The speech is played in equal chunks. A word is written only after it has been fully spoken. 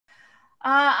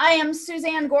I am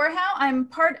Suzanne Gorhow. I'm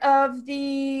part of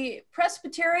the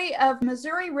Presbytery of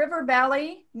Missouri River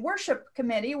Valley Worship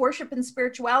Committee, Worship and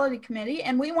Spirituality Committee,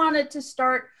 and we wanted to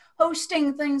start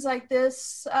hosting things like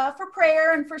this for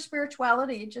prayer and for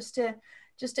spirituality, just to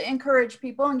encourage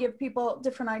people and give people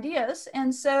different ideas.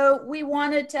 And so we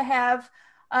wanted to have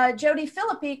Jody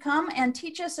Filipi come and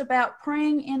teach us about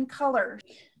praying in color.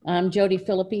 I'm Jody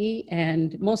Filipi,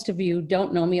 and most of you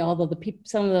don't know me, although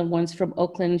some of the ones from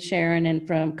Oakland, Sharon, and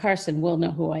from Carson will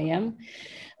know who I am.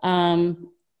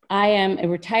 I am a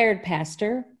retired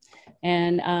pastor,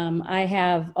 and I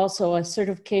have also a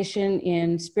certification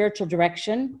in spiritual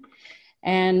direction.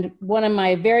 And one of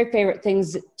my very favorite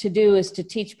things to do is to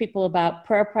teach people about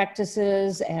prayer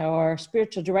practices or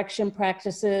spiritual direction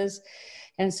practices.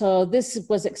 And so this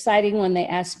was exciting when they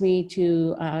asked me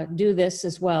to do this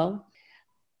as well.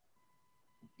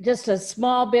 Just a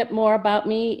small bit more about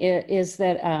me is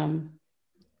that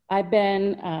I've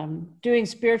been doing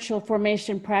spiritual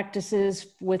formation practices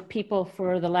with people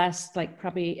for the last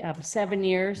probably 7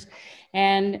 years,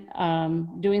 and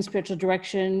doing spiritual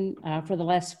direction for the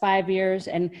last 5 years.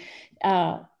 And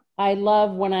I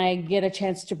love when I get a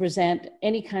chance to present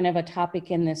any kind of a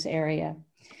topic in this area.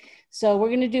 So we're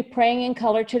going to do praying in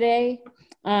color today.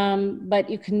 But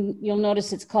you'll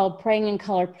notice it's called Praying in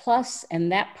Color Plus,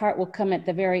 and that part will come at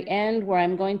the very end, where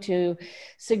I'm going to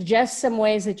suggest some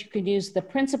ways that you could use the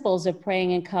principles of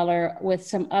praying in color with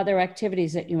some other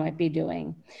activities that you might be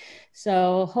doing.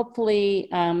 So hopefully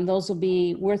those will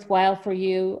be worthwhile for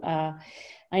you.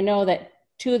 I know that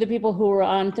two of the people who were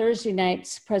on Thursday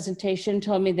night's presentation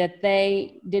told me that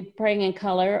they did praying in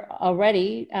color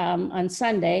already on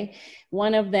Sunday.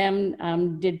 One of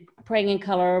them did praying in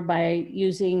color by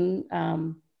using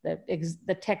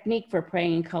the technique for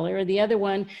praying in color. The other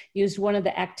one used one of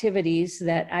the activities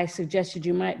that I suggested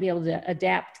you might be able to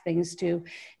adapt things to,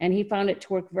 and he found it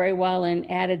to work very well and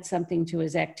added something to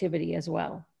his activity as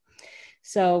well.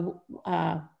 So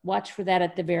watch for that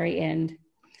at the very end.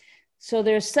 So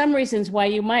there's some reasons why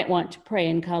you might want to pray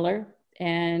in color,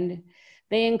 and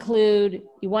they include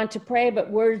you want to pray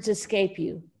but words escape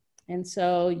you. And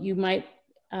so you might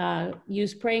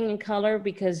use praying in color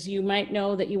because you might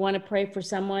know that you want to pray for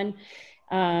someone,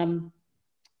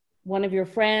 one of your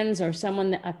friends or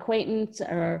someone, acquaintance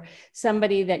or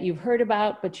somebody that you've heard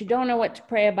about, but you don't know what to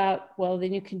pray about. Well,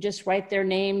 then you can just write their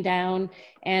name down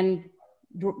and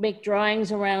make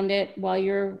drawings around it while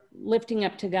you're lifting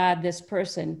up to God this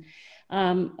person.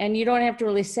 And you don't have to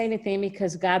really say anything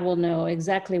because God will know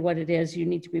exactly what it is you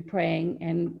need to be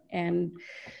praying. And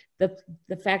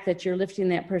the fact that you're lifting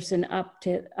that person up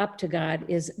to God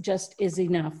is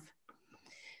enough.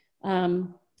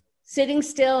 Sitting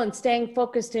still and staying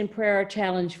focused in prayer are a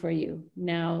challenge for you.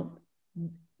 Now,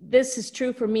 this is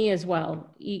true for me as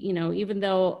well. Even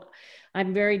though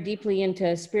I'm very deeply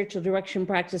into spiritual direction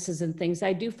practices and things,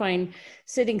 I do find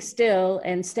sitting still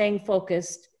and staying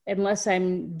focused, unless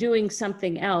I'm doing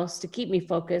something else to keep me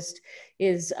focused,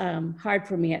 is hard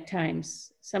for me at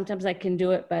times. Sometimes I can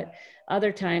do it, but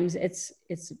other times it's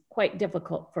quite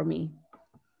difficult for me.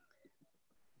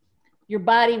 Your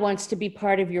body wants to be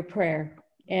part of your prayer.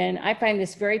 And I find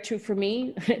this very true for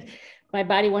me. My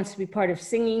body wants to be part of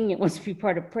singing. It wants to be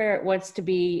part of prayer. It wants to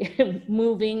be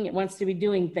moving. It wants to be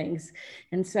doing things.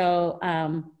 And so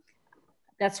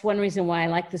that's one reason why I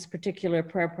like this particular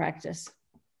prayer practice.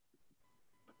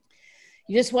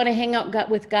 You just want to hang out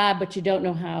with God, but you don't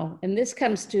know how. And this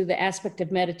comes to the aspect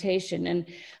of meditation. And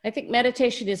I think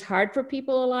meditation is hard for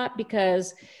people a lot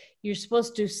because you're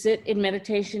supposed to sit in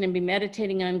meditation and be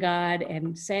meditating on God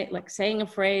and saying a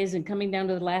phrase and coming down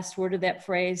to the last word of that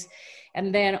phrase.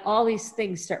 And then all these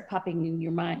things start popping in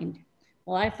your mind.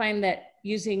 Well, I find that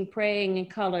using praying in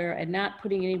color and not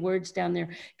putting any words down there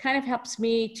kind of helps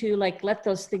me to let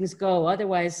those things go.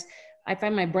 Otherwise, I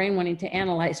find my brain wanting to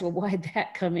analyze, well, why'd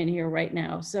that come in here right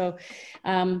now? So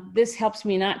this helps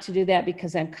me not to do that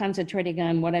because I'm concentrating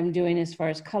on what I'm doing as far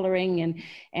as coloring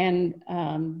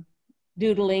and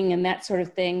doodling and that sort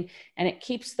of thing. And it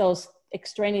keeps those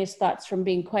extraneous thoughts from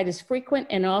being quite as frequent,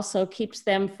 and also keeps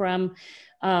them from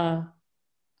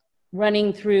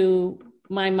running through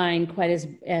my mind quite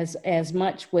as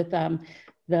much with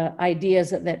the ideas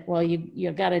that well,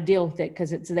 you got to deal with it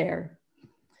because it's there.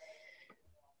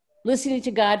 Listening to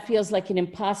God feels like an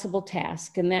impossible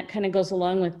task, and that kind of goes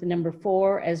along with the number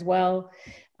 4 as well.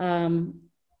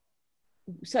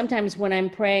 Sometimes when I'm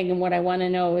praying and what I want to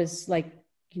know is I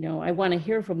want to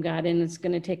hear from God, and it's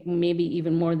going to take maybe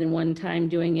even more than one time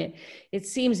doing it. It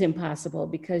seems impossible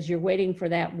because you're waiting for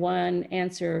that one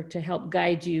answer to help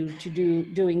guide you to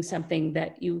doing something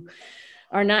that you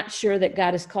are not sure that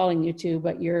God is calling you to,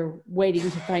 but you're waiting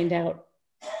to find out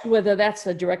whether that's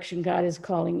the direction God is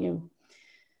calling you.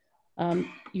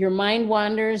 Your mind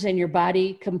wanders and your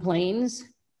body complains.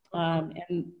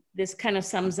 And this kind of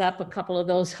sums up a couple of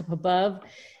those up above.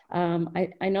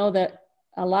 I know that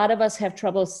a lot of us have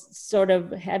trouble sort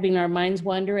of having our minds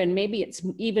wander, and maybe it's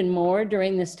even more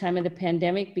during this time of the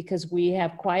pandemic because we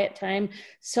have quiet time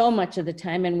so much of the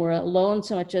time and we're alone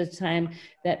so much of the time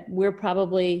that we're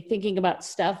probably thinking about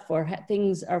stuff or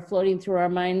things are floating through our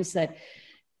minds that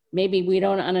maybe we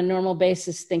don't on a normal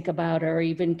basis think about or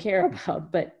even care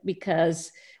about, but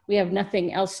because we have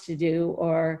nothing else to do,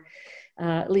 or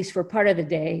at least for part of the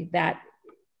day, that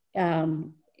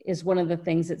is one of the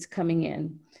things that's coming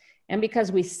in. And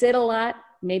because we sit a lot,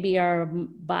 maybe our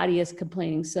body is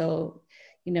complaining. So,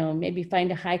 you know, maybe find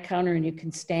a high counter and you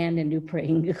can stand and do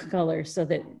praying color so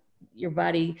that your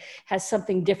body has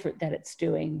something different that it's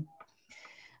doing.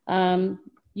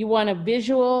 You want a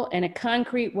visual and a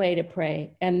concrete way to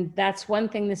pray. And that's one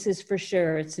thing this is for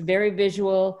sure. It's very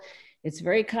visual. It's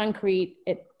very concrete.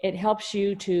 It helps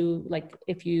you to, like,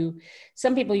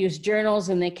 some people use journals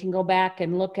and they can go back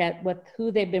and look at who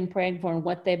they've been praying for and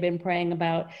what they've been praying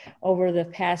about over the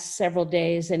past several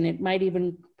days. And it might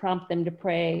even prompt them to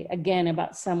pray again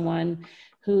about someone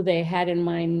who they had in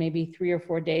mind maybe 3 or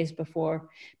 4 days before,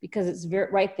 because it's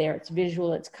right there. It's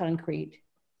visual, it's concrete.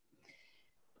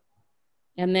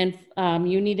 And then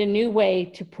you need a new way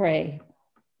to pray.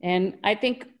 And I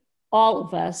think all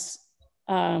of us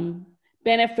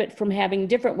benefit from having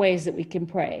different ways that we can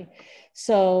pray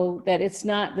so that it's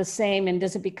not the same and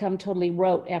doesn't become totally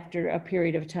rote after a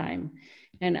period of time.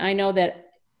 And I know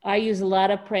that I use a lot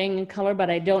of praying in color,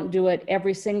 but I don't do it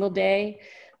every single day.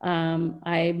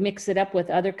 I mix it up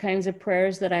with other kinds of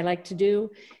prayers that I like to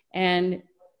do.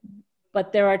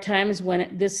 But there are times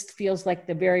when this feels like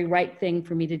the very right thing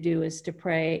for me to do is to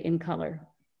pray in color.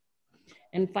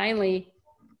 And finally,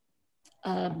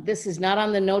 this is not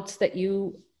on the notes that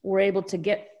you were able to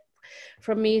get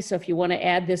from me. So if you want to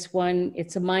add this one,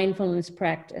 it's a mindfulness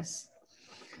practice.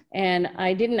 And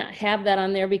I didn't have that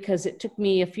on there because it took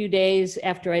me a few days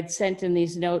after I'd sent in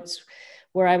these notes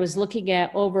where I was looking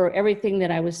over everything that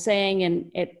I was saying,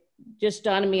 and it just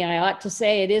dawned on me, I ought to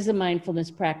say it is a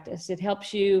mindfulness practice. It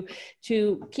helps you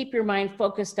to keep your mind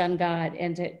focused on God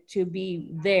and to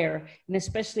be there. And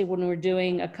especially when we're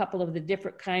doing a couple of the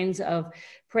different kinds of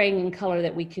praying in color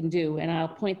that we can do. And I'll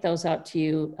point those out to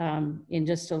you in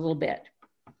just a little bit.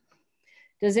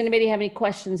 Does anybody have any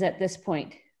questions at this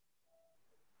point?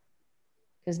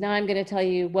 Because now I'm going to tell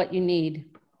you what you need.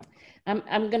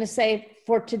 I'm going to say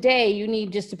for today, you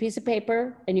need just a piece of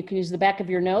paper, and you can use the back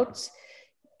of your notes.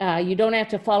 You don't have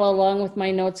to follow along with my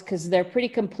notes because they're pretty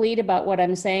complete about what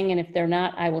I'm saying. And if they're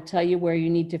not, I will tell you where you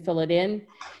need to fill it in.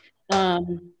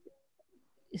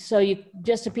 So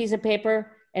just a piece of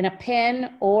paper and a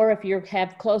pen, or if you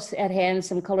have close at hand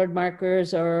some colored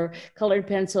markers or colored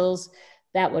pencils,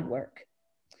 that would work.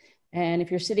 And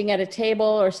if you're sitting at a table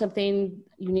or something,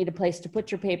 you need a place to put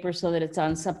your paper so that it's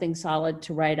on something solid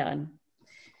to write on.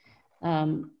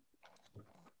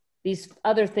 These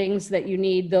other things that you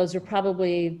need, those are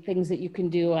probably things that you can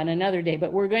do on another day,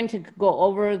 but we're going to go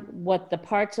over what the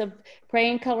parts of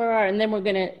praying color are, and then we're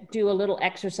going to do a little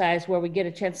exercise where we get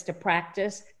a chance to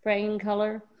practice praying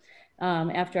color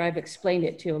after I've explained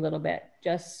it to you a little bit,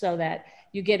 just so that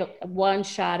you get one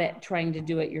shot at trying to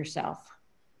do it yourself.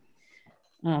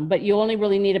 But you only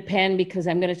really need a pen because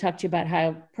I'm going to talk to you about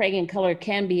how praying in color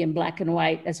can be in black and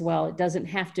white as well. It doesn't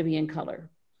have to be in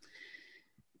color.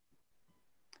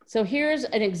 So here's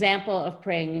an example of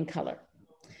praying in color.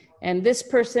 And this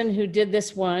person who did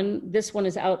this one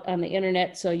is out on the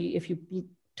internet. So if you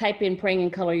type in praying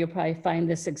in color, you'll probably find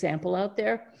this example out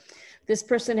there. This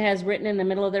person has written in the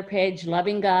middle of their page,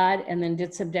 loving God, and then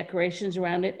did some decorations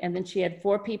around it. And then she had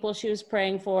 4 people she was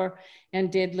praying for and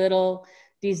did little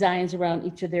designs around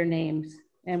each of their names.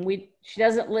 And she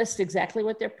doesn't list exactly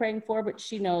what they're praying for, but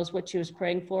she knows what she was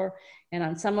praying for. And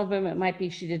on some of them, it might be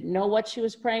she didn't know what she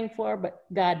was praying for, but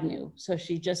God knew. So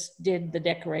she just did the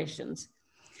decorations.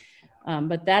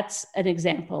 But that's an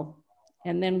example.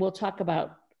 And then we'll talk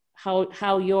about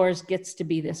how yours gets to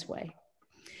be this way.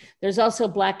 There's also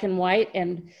black and white.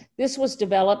 And this was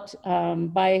developed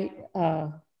by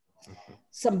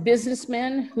some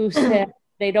businessmen who said,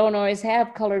 they don't always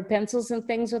have colored pencils and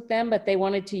things with them, but they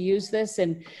wanted to use this.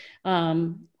 And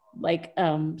some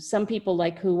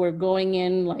people who were going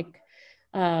in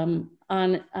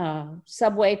on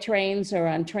subway trains or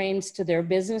on trains to their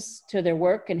business, to their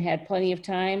work, and had plenty of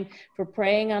time for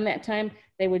praying on that time,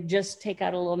 they would just take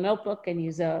out a little notebook and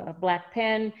use a black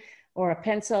pen or a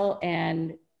pencil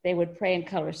and they would pray in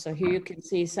color. So here you can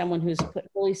see someone who's put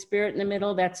Holy Spirit in the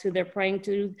middle. That's who they're praying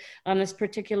to on this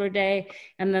particular day.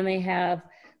 And then they have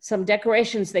some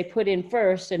decorations they put in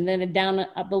first, and then down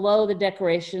below the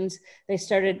decorations, they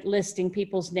started listing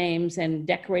people's names and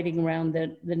decorating around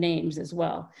the names as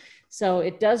well. So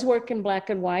it does work in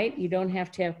black and white. You don't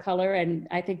have to have color. And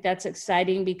I think that's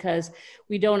exciting because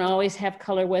we don't always have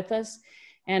color with us.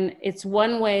 And it's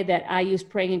one way that I use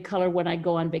praying in color when I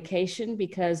go on vacation,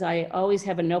 because I always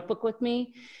have a notebook with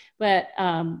me, but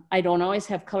I don't always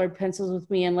have colored pencils with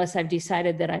me unless I've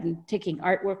decided that I'm taking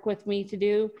artwork with me to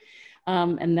do.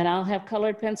 And then I'll have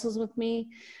colored pencils with me.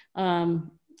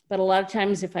 But a lot of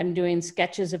times if I'm doing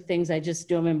sketches of things, I just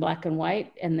do them in black and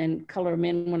white and then color them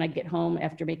in when I get home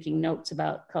after making notes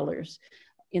about colors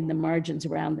in the margins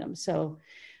around them. So,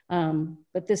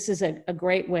 but this is a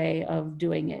great way of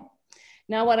doing it.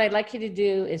 Now, what I'd like you to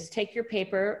do is take your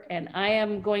paper, and I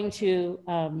am going to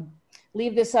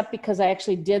leave this up because I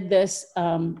actually did this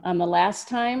on the last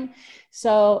time.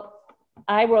 So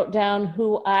I wrote down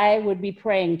who I would be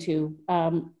praying to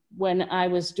when I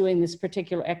was doing this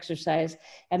particular exercise,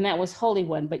 and that was Holy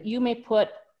One. But you may put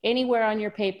anywhere on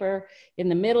your paper, in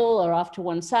the middle or off to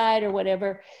one side or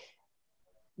whatever,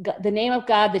 the name of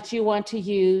God that you want to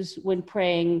use when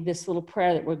praying this little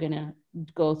prayer that we're going to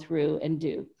go through and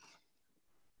do.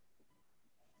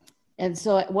 And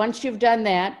so once you've done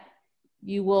that,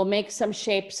 you will make some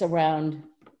shapes around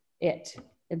it.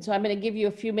 And so I'm going to give you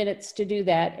a few minutes to do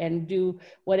that and do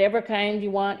whatever kind you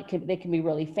want. They can be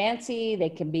really fancy. They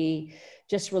can be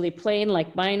just really plain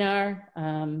like mine are.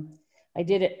 I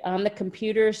did it on the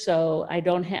computer, so I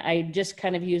just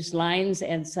kind of used lines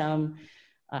and some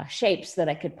shapes that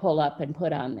I could pull up and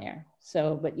put on there.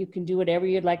 So, but you can do whatever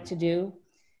you'd like to do.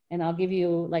 And I'll give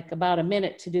you like about a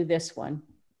minute to do this one.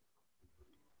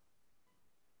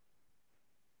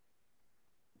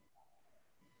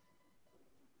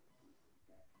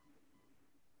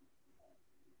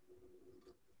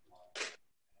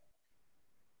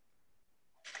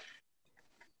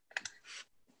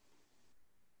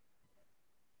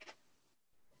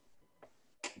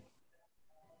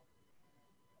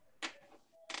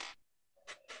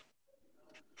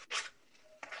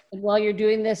 And while you're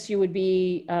doing this, you would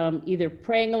be either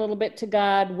praying a little bit to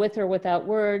God with or without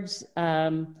words,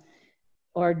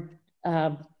 or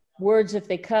words if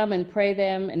they come, and pray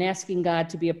them and asking God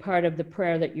to be a part of the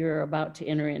prayer that you're about to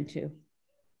enter into.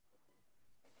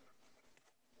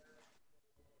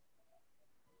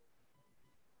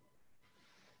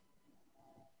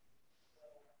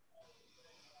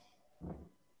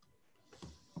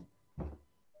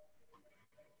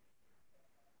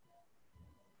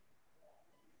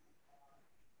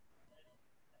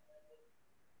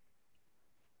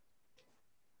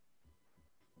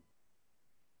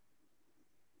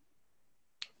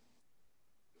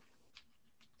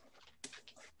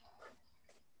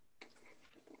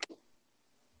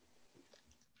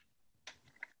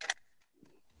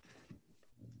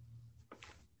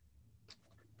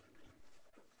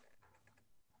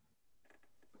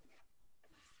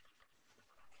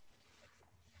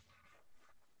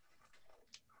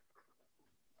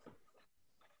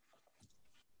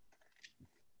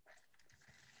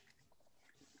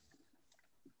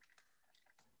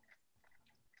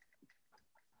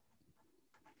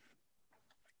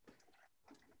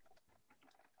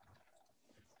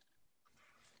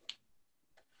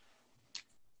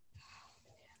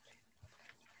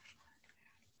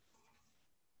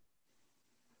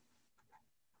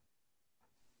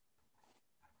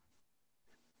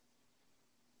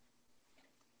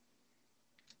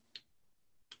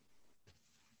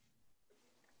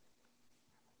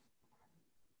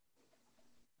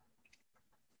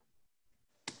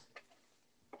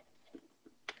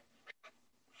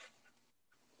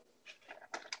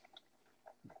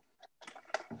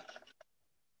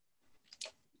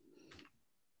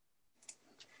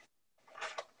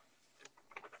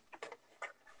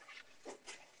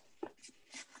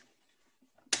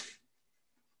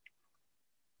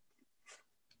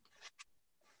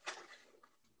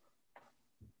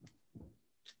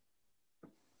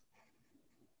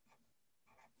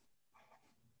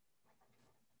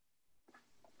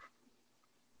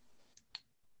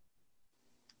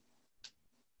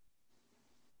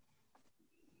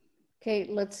 Okay,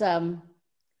 let's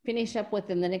finish up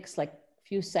within the next like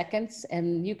few seconds,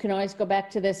 and you can always go back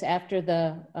to this after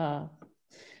the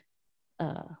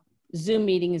Zoom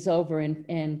meeting is over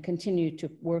and continue to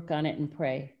work on it and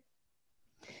pray.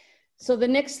 So the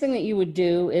next thing that you would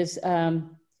do is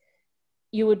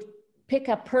you would pick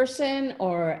a person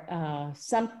or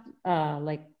some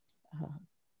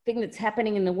thing that's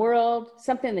happening in the world,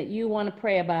 something that you want to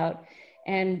pray about,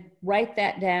 and write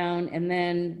that down and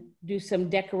then do some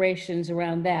decorations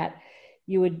around that.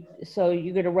 So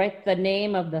you're going to write the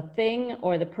name of the thing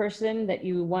or the person that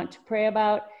you want to pray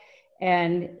about.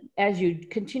 And as you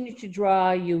continue to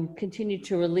draw, you continue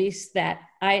to release that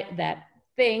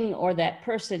thing or that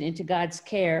person into God's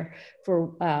care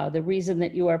for the reason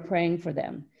that you are praying for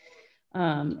them.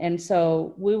 And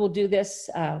so we will do this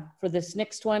for this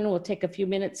next one. We'll take a few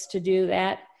minutes to do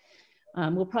that.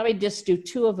 We'll probably just do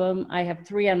 2 of them. I have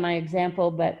 3 on my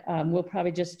example, but we'll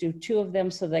probably just do 2 of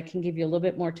them so that I can give you a little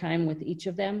bit more time with each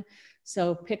of them.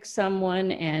 So pick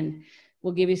someone and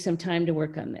we'll give you some time to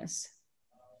work on this.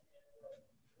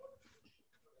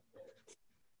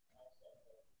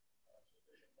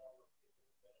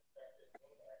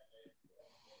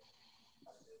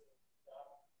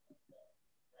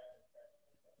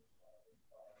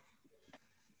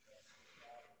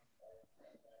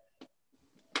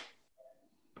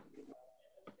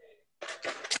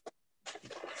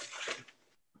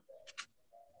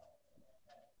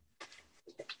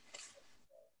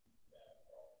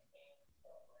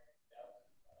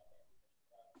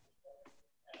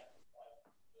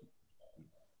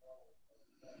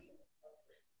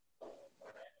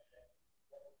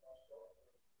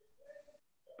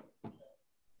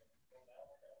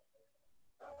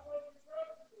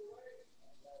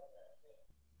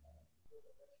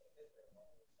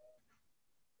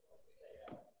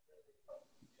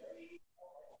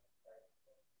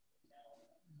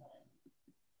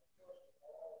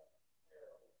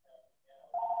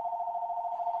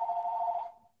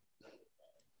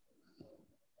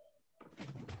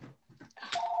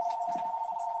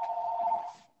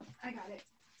 I got it.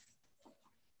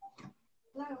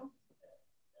 Hello.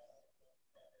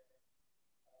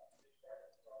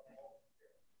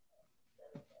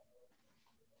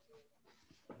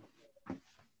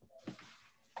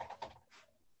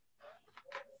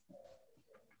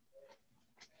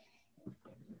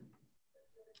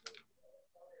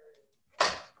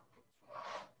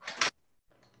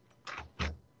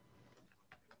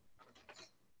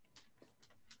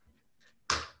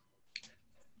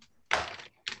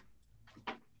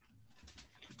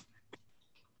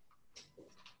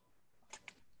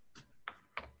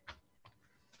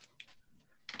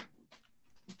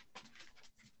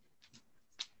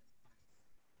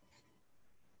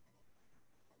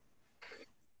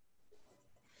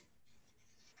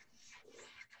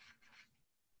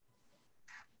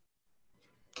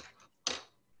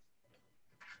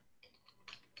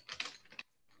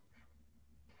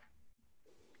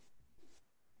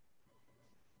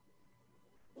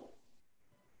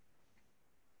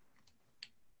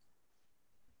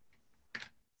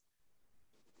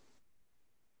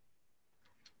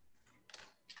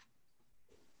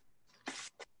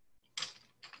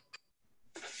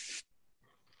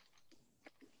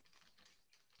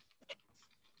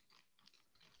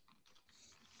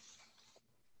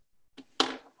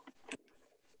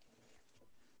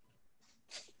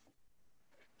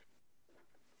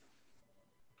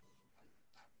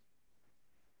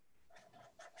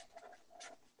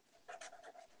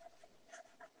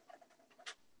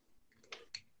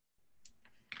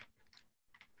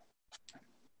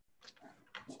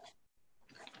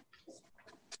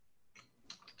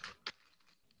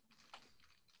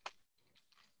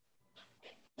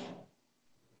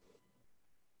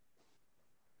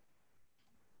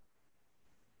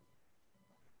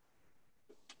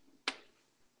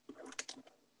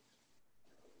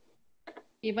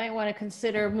 You might want to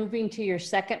consider moving to your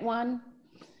second one,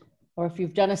 or if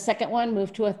you've done a second one,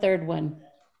 move to a third one.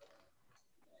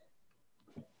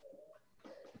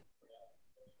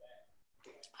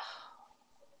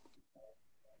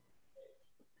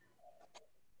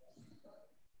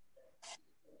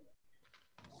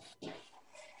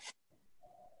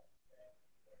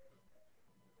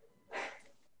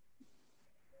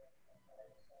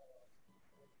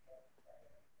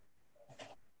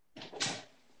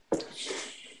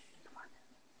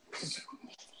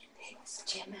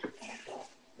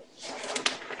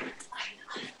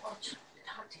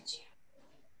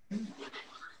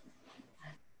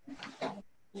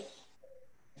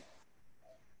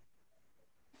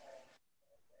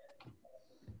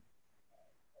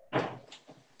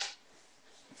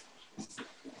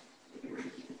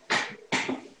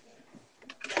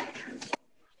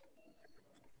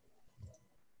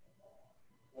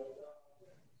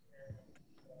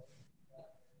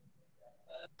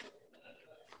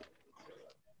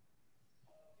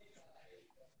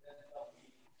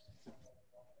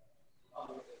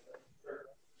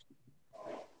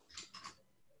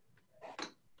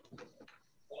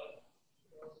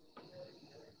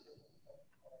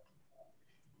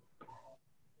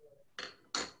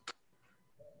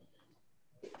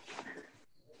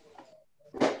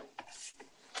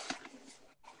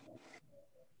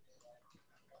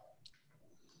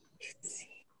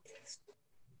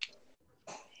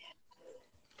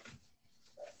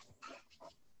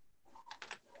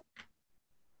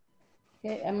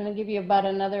 Okay, I'm going to give you about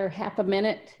another half a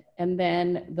minute. And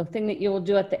then the thing that you will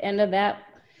do at the end of that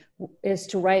is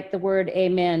to write the word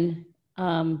amen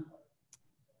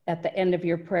at the end of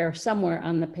your prayer somewhere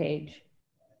on the page.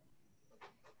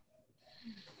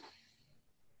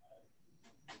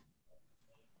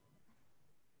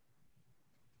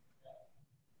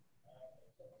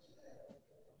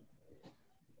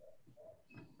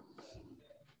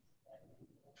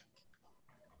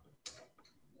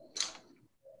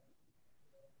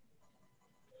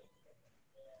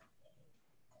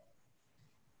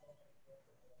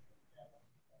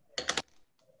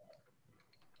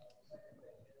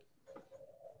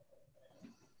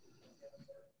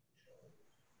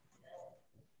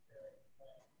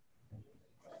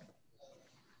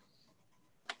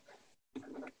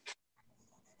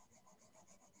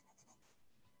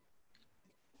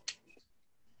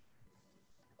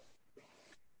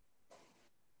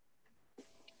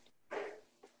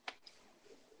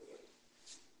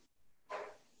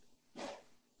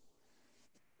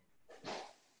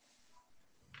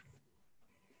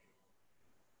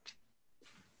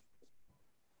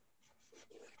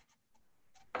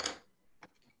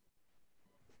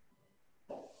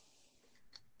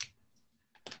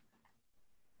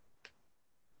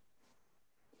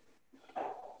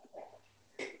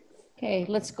 Okay,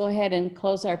 let's go ahead and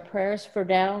close our prayers for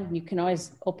now. You can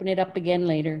always open it up again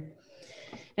later.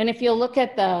 And if you'll look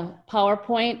at the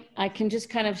PowerPoint, I can just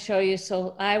kind of show you.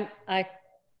 So I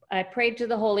prayed to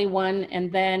the Holy One,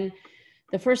 and then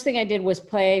the first thing I did was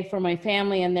pray for my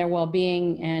family and their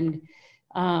well-being. And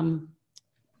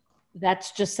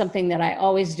that's just something that I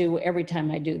always do every time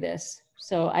I do this.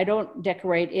 So I don't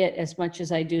decorate it as much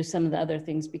as I do some of the other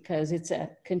things, because it's a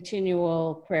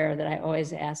continual prayer that I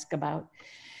always ask about.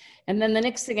 And then the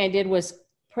next thing I did was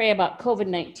pray about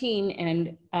COVID-19.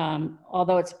 And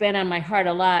although it's been on my heart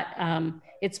a lot,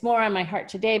 it's more on my heart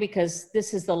today because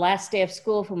this is the last day of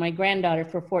school for my granddaughter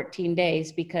for 14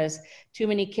 days because too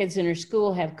many kids in her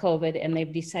school have COVID and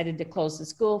they've decided to close the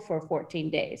school for 14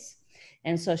 days.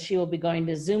 And so she will be going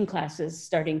to Zoom classes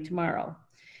starting tomorrow.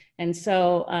 And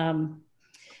so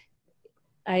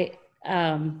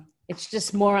it's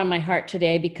just more on my heart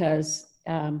today because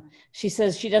she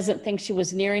says she doesn't think she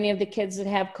was near any of the kids that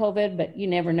have COVID, but you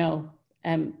never know,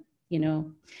 you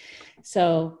know.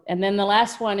 So, and then the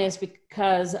last one is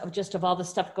because of just of all the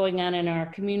stuff going on in our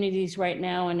communities right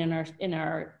now and in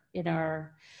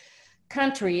our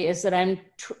country, is that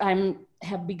I'm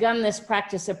have begun this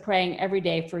practice of praying every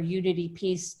day for unity,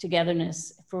 peace,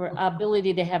 togetherness, for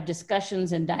ability to have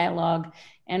discussions and dialogue,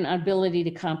 and ability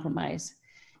to compromise.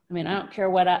 I mean, I don't care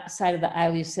what side of the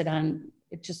aisle you sit on.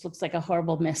 It just looks like a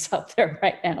horrible mess out there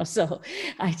right now. So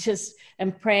I just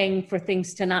am praying for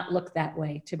things to not look that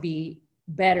way, to be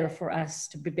better for us,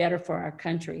 to be better for our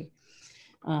country.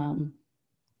 I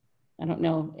don't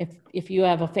know if you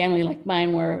have a family like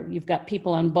mine where you've got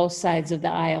people on both sides of the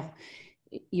aisle,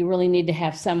 you really need to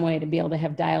have some way to be able to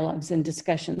have dialogues and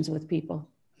discussions with people.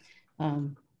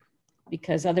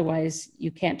 Because otherwise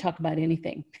you can't talk about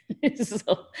anything.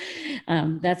 So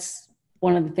that's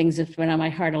one of the things that's been on my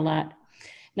heart a lot.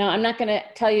 Now, I'm not gonna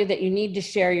tell you that you need to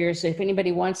share yours. If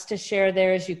anybody wants to share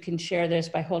theirs, you can share theirs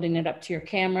by holding it up to your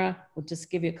camera. We'll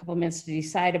just give you a couple minutes to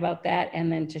decide about that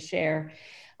and then to share.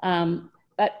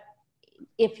 But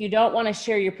if you don't wanna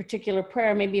share your particular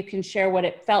prayer, maybe you can share what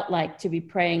it felt like to be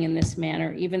praying in this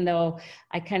manner, even though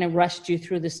I kind of rushed you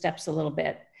through the steps a little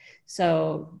bit.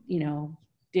 So, you know,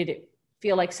 did it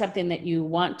feel like something that you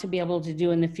want to be able to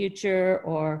do in the future,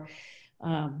 or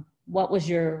what was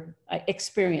your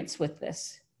experience with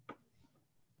this?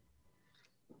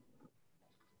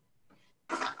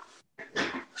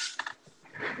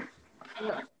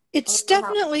 It's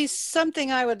definitely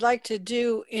something I would like to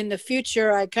do in the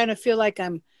future. I kind of feel like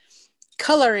I'm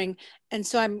coloring, and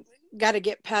so I'm got to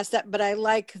get past that, but I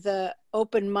like the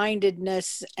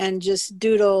open-mindedness and just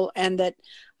doodle, and that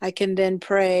I can then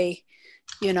pray,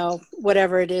 you know,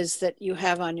 whatever it is that you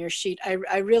have on your sheet.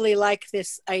 I really like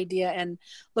this idea and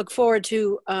look forward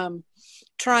to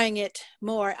trying it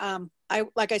more.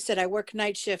 Like I said, I work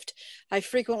night shift. I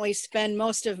frequently spend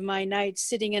most of my nights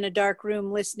sitting in a dark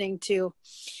room listening to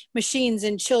machines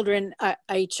and children,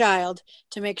 a child,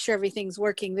 to make sure everything's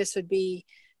working. This would be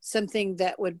something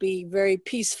that would be very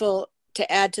peaceful to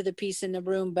add to the peace in the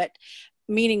room, but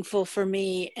meaningful for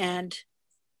me, and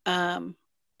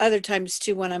other times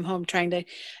too when I'm home trying to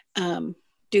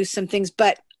do some things.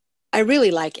 But I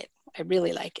really like it. I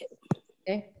really like it.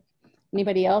 Okay.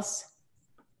 Anybody else?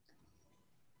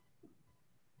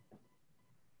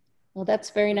 Well, that's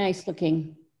very nice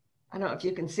looking. I don't know if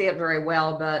you can see it very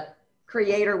well, but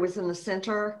Creator was in the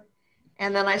center,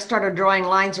 And then I started drawing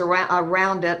lines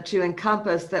around it to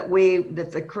encompass that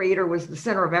the creator was the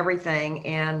center of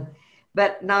everything,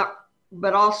 but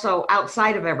also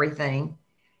outside of everything.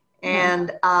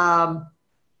 And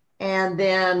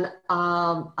then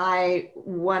I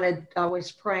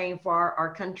was praying for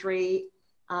our country,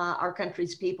 our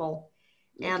country's people,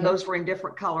 and those were in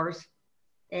different colors.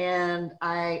 And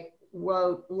I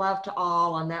wrote love to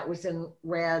all, and that was in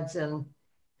reds and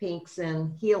pinks,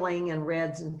 and healing and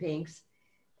reds and pinks.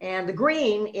 And the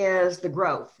green is the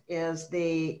growth, is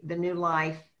the new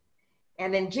life.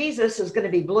 And then Jesus is going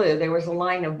to be blue. There was a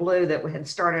line of blue that had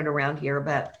started around here,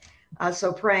 but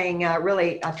so praying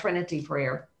really a Trinity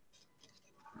prayer.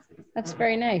 That's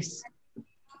very nice.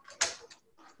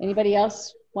 Anybody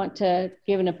else want to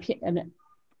give an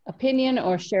opinion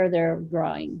or share their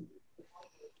drawing?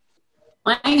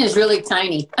 Mine is really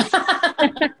tiny.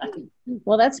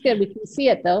 Well, that's good. We can see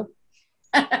it though.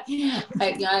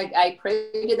 I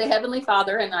pray to the Heavenly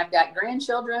Father, and I've got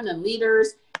grandchildren and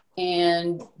leaders,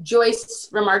 and Joyce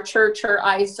from our church, her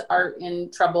eyes are in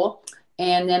trouble.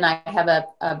 And then I have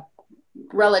a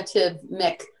relative,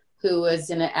 Mick, who is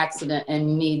in an accident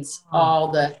and needs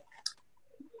all the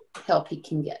help he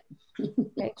can get.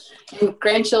 Okay. And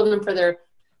grandchildren for their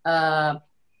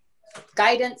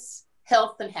guidance,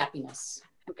 health, and happiness.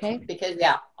 Okay. Because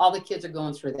all the kids are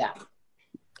going through that.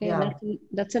 Okay, yeah.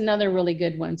 That's another really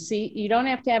good one. See, you don't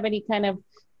have to have any kind of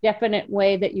definite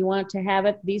way that you want to have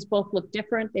it. These both look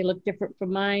different. They look different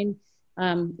from mine.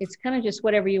 It's kind of just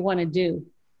whatever you want to do.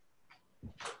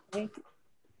 Okay.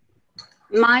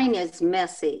 Mine is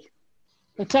messy.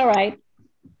 It's all right.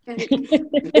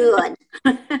 Good.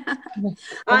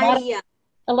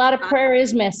 A lot of prayer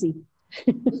is messy.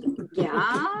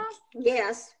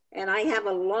 Yes, and I have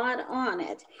a lot on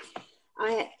it.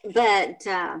 But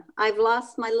I've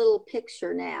lost my little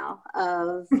picture now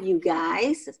of you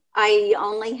guys. I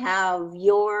only have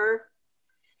your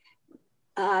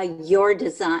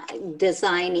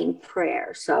designing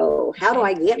prayer. So how do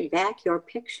I get back your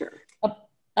picture?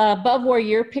 Above where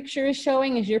your picture is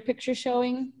showing, is your picture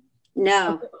showing?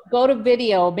 No. Go to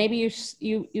video. Maybe you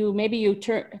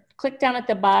click down at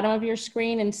the bottom of your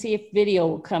screen and see if video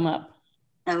will come up.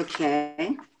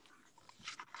 Okay.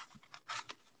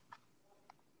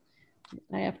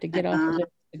 I have to get off of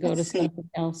it to go to something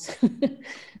else.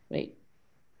 Wait.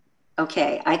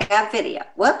 Okay, I got video.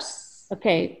 Whoops.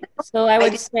 Okay, so I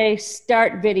would say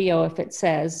start video if it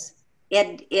says.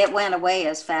 It went away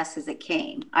as fast as it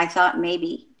came. I thought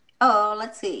maybe,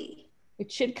 let's see.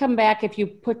 It should come back if you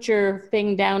put your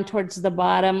thing down towards the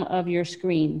bottom of your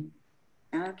screen.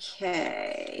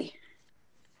 Okay.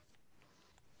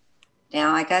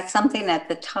 Now I got something at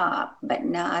the top, but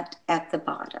not at the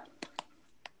bottom.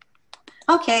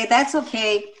 Okay, that's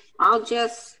okay. I'll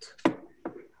just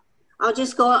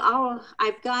go.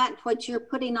 I've got what you're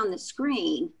putting on the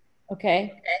screen.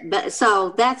 Okay. But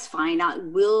so that's fine.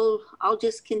 I'll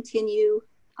just continue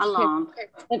along.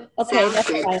 Okay, that's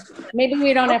fine. Maybe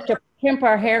we don't have to pimp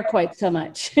our hair quite so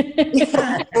much.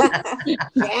 Yeah,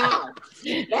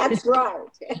 that's right.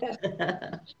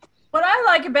 What I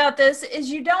like about this is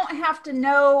you don't have to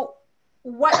know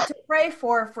what to pray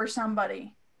for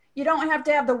somebody. You don't have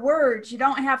to have the words. You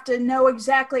don't have to know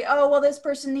exactly, oh, well, this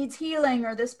person needs healing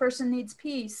or this person needs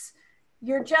peace.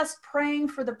 You're just praying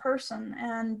for the person,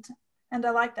 and I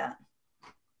like that.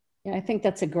 Yeah, I think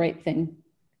that's a great thing.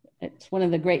 It's one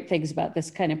of the great things about this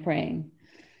kind of praying.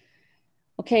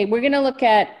 Okay, we're going to look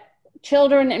at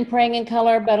children and praying in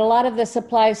color, but a lot of this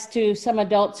applies to some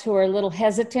adults who are a little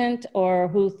hesitant or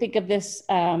who think of this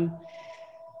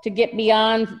to get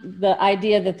beyond the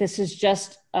idea that this is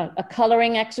just a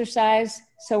coloring exercise.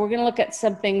 So we're going to look at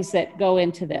some things that go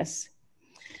into this.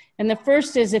 And the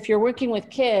first is, if you're working with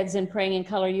kids and praying in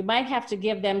color, you might have to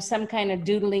give them some kind of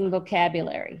doodling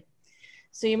vocabulary.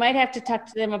 So you might have to talk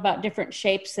to them about different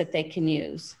shapes that they can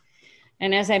use.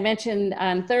 And as I mentioned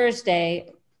on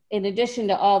Thursday, in addition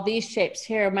to all these shapes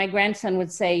here, my grandson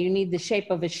would say you need the shape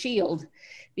of a shield,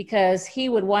 because he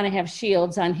would want to have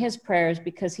shields on his prayers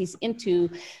because he's into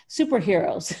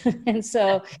superheroes. And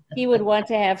so he would want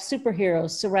to have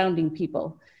superheroes surrounding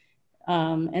people.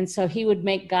 And so he would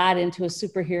make God into a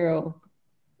superhero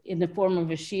in the form of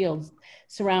a shield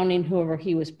surrounding whoever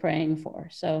he was praying for.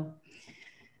 So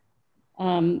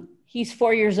he's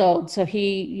 4 years old. So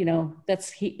that's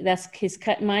his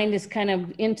mind is kind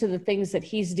of into the things that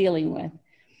he's dealing with.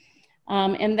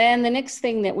 And then the next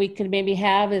thing that we could maybe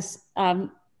have is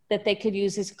that they could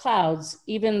use is clouds.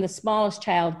 Even the smallest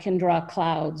child can draw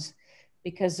clouds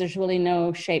because there's really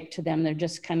no shape to them. They're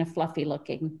just kind of fluffy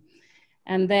looking.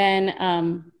 And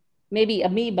then maybe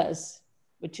amoebas,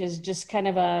 which is just kind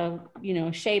of a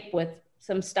shape with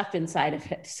some stuff inside of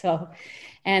it. So,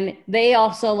 and they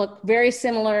also look very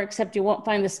similar, except you won't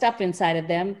find the stuff inside of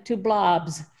them, to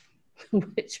blobs,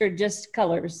 which are just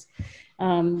colors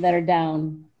that are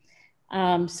down.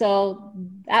 So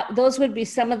those would be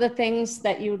some of the things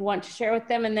that you would want to share with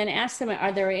them, and then ask them,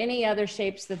 are there any other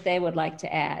shapes that they would like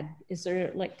to add? Is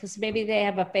there, like, because maybe they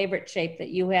have a favorite shape that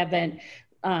you haven't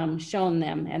shown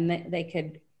them, and they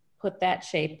could put that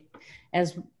shape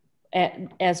as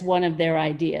one of their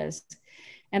ideas.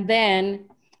 And then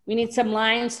we need some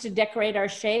lines to decorate our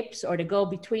shapes or to go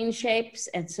between shapes.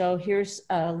 And so here's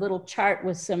a little chart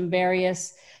with some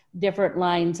various different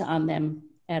lines on them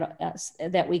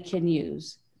that we can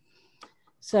use.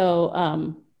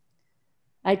 So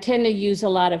I tend to use a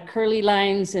lot of curly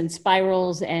lines and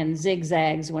spirals and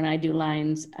zigzags when I do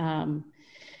lines. On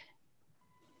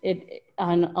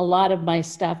a lot of my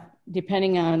stuff,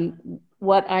 depending on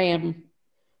what I am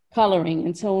coloring.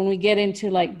 And so when we get into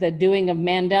like the doing of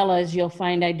mandalas, you'll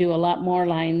find I do a lot more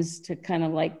lines to kind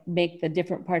of like make the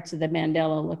different parts of the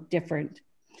mandala look different.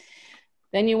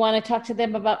 Then you want to talk to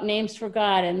them about names for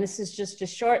God. And this is just a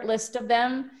short list of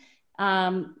them.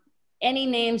 Any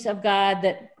names of God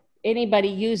that anybody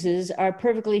uses are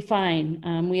perfectly fine.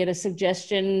 We had a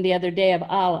suggestion the other day of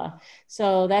Allah.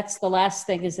 So that's the last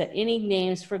thing, is that any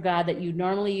names for God that you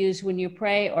normally use when you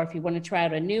pray, or if you want to try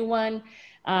out a new one,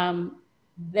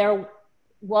 they're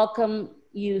welcome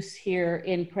use here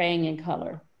in praying in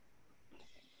color.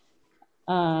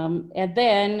 And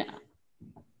then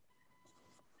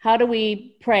how do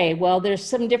we pray? Well, there's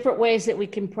some different ways that we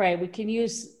can pray. We can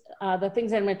use the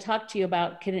things that I'm going to talk to you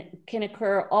about can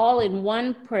occur all in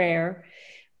one prayer,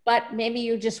 but maybe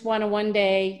you just want to one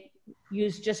day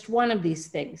use just one of these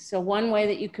things. So one way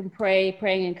that you can pray,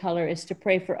 praying in color, is to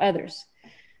pray for others.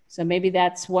 So maybe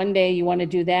that's one day you want to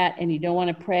do that, and you don't want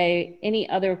to pray any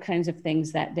other kinds of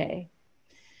things that day.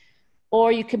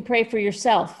 Or you can pray for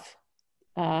yourself,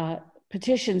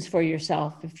 petitions for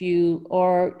yourself,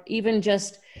 or even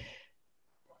just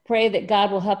pray that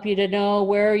God will help you to know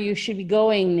where you should be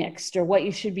going next, or what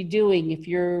you should be doing. If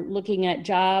you're looking at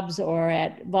jobs or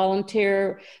at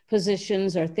volunteer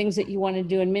positions or things that you want to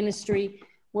do in ministry,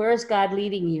 where is God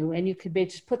leading you? And you could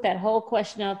just put that whole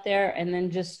question out there, and then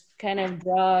just kind of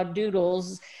draw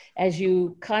doodles as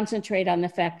you concentrate on the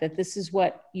fact that this is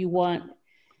what you want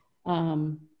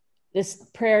this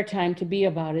prayer time to be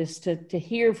about, is to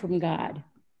hear from God.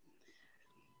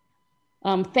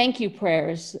 Thank you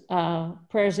prayers,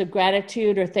 prayers of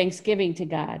gratitude or thanksgiving to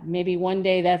God. Maybe one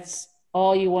day that's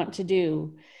all you want to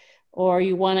do, or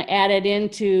you want to add it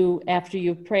into after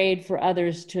you've prayed for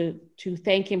others to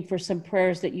thank him for some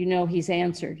prayers that you know he's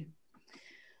answered.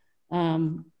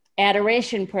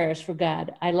 Adoration prayers for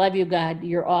God. I love you, God.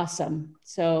 You're awesome.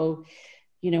 So,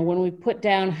 when we put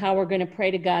down how we're going to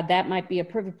pray to God, that might be a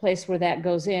perfect place where that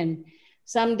goes in.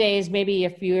 Some days, maybe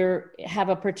if you have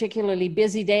a particularly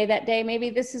busy day that day, maybe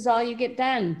this is all you get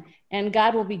done. And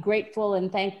God will be grateful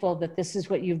and thankful that this is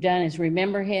what you've done, is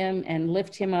remember him and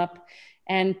lift him up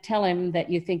and tell him that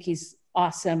you think he's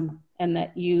awesome and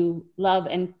that you love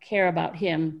and care about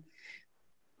him.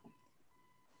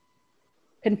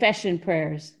 Confession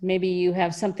prayers. Maybe you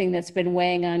have something that's been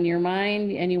weighing on your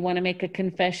mind and you want to make a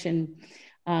confession.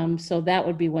 So that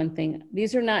would be one thing.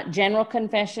 These are not general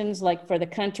confessions like for the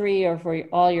country or for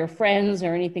all your friends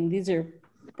or anything. These are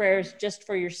prayers just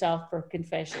for yourself for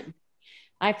confession.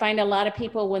 I find a lot of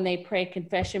people, when they pray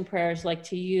confession prayers, like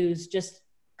to use just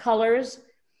colors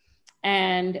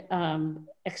and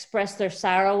express their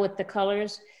sorrow with the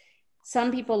colors.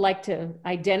 Some people like to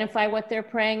identify what they're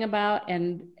praying about,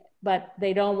 but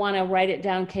they don't want to write it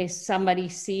down in case somebody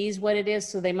sees what it is.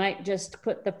 So they might just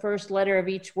put the first letter of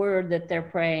each word that they're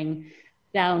praying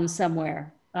down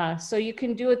somewhere. So you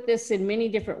can do this in many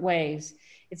different ways.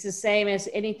 It's the same as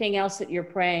anything else that you're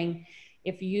praying.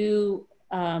 If you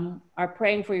are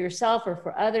praying for yourself or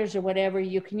for others or whatever,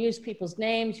 you can use people's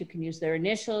names, you can use their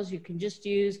initials, you can just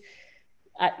use,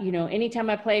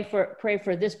 anytime I pray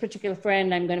for this particular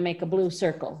friend, I'm going to make a blue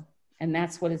circle, and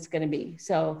that's what it's going to be.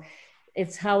 So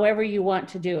it's however you want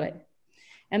to do it.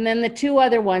 And then the two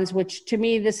other ones, which to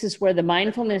me, this is where the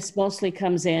mindfulness mostly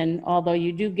comes in, although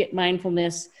you do get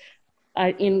mindfulness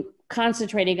in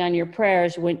concentrating on your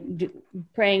prayers when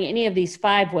praying any of these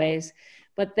 5 ways,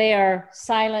 but they are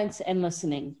silence and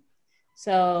listening.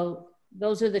 So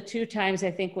those are the 2 times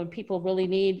I think when people really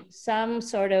need some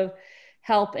sort of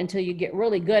help until you get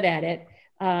really good at it,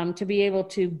 to be able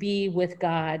to be with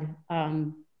God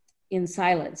in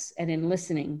silence and in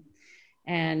listening.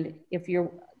 And if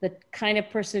you're the kind of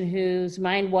person whose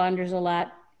mind wanders a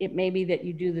lot, it may be that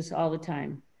you do this all the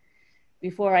time.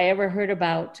 before I ever heard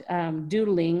about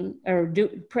doodling or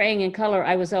praying in color.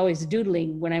 I was always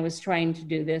doodling when I was trying to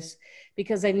do this,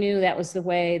 because I knew that was the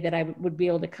way that I would be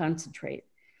able to concentrate.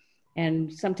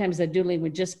 And sometimes the doodling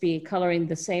would just be coloring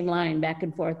the same line back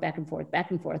and forth, back and forth,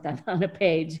 back and forth on a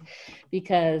page,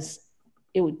 because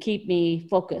it would keep me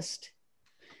focused.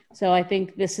 So I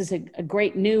think this is a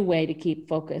great new way to keep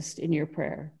focused in your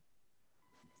prayer.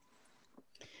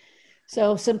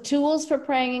 So some tools for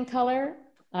praying in color.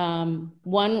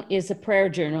 One is a prayer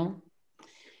journal.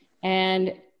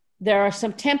 And there are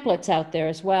some templates out there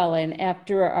as well. And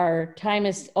after our time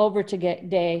is over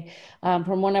today,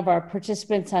 from one of our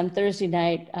participants on Thursday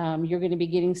night, you're going to be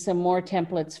getting some more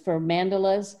templates for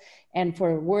mandalas and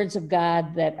for words of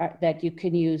God that you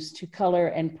can use to color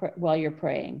and while you're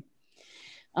praying.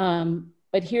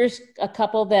 But here's a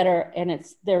couple that are, and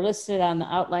they're listed on the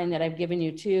outline that I've given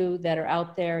you too, that are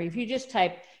out there. If you just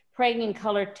type praying in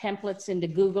color templates into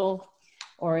Google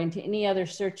or into any other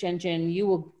search engine, you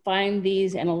will find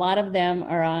these, and a lot of them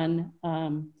are on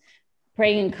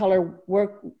praying in color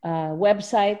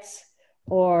websites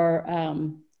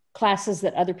or classes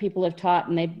that other people have taught,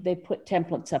 and they put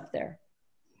templates up there.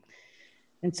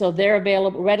 And so they're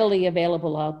readily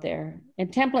available out there.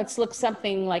 And templates look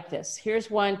something like this. Here's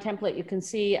one template you can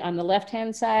see on the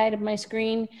left-hand side of my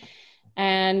screen.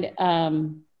 And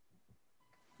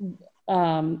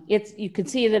you can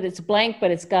see that it's blank,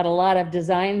 but it's got a lot of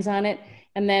designs on it.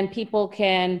 And then people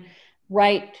can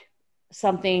write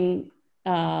something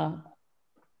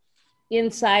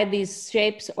inside these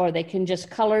shapes, or they can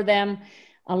just color them.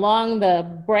 Along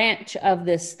the branch of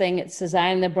this thing, it says, I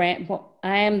am the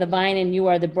vine and you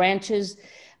are the branches,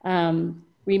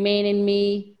 remain in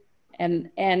me. And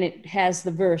it has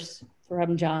the verse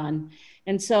from John.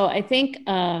 And so I think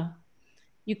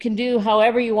you can do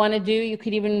however you want to do. You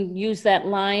could even use that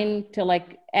line to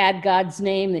like add God's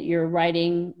name that you're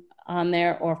writing on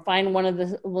there, or find one of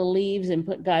the leaves and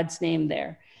put God's name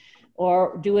there.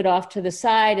 Or do it off to the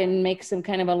side and make some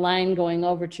kind of a line going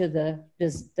over to the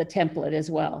template as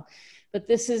well. But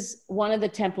this is one of the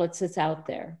templates that's out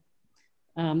there.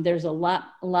 There's a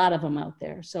lot of them out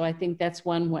there. So I think that's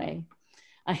one way.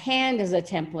 A hand is a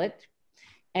template.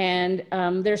 And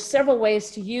there's several ways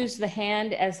to use the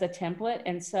hand as the template.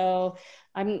 And so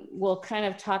we'll kind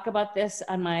of talk about this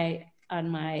on my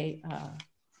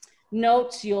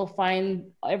notes. You'll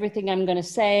find everything I'm going to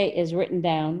say is written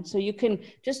down. So you can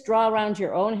just draw around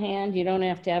your own hand. You don't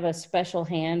have to have a special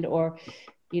hand, or,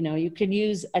 you can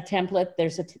use a template.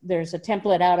 There's a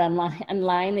template out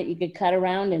online that you could cut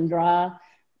around and draw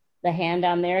the hand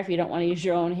on there if you don't want to use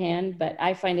your own hand. But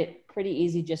I find it pretty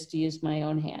easy just to use my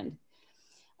own hand.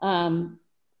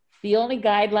 The only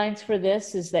guidelines for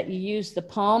this is that you use the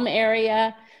palm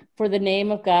area for the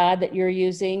name of God that you're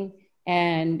using,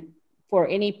 and for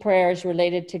any prayers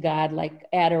related to God, like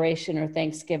adoration or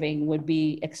thanksgiving, would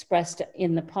be expressed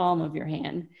in the palm of your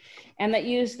hand. And that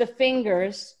use the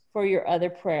fingers for your other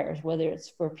prayers, whether it's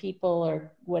for people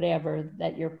or whatever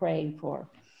that you're praying for.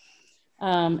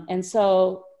 And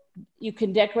so you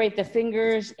can decorate the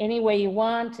fingers any way you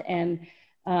want, and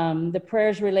the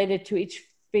prayers related to each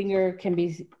finger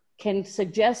can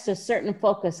suggest a certain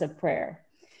focus of prayer.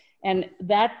 And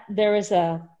that there is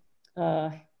the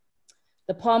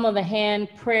palm of the hand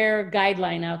prayer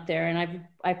guideline out there. And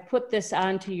I've put this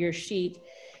onto your sheet,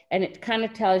 and it kind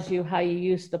of tells you how you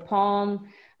use the palm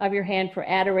of your hand for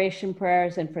adoration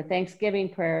prayers and for thanksgiving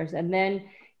prayers. And then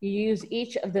you use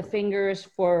each of the fingers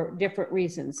for different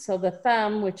reasons. So the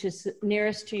thumb, which is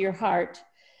nearest to your heart,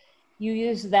 you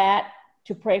use that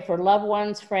to pray for loved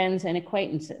ones, friends, and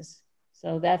acquaintances.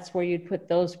 So that's where you'd put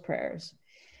those prayers.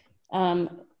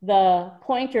 The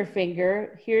pointer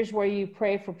finger, here's where you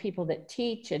pray for people that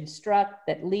teach, instruct,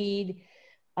 that lead,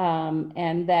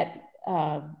 and that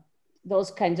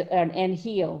those kinds of, and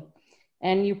heal.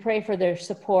 And you pray for their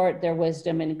support, their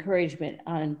wisdom, and encouragement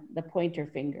on the pointer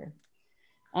finger.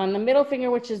 On the middle finger,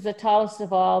 which is the tallest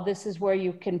of all, this is where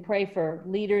you can pray for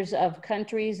leaders of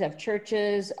countries, of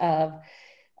churches, of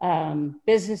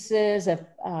businesses, of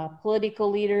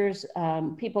political leaders,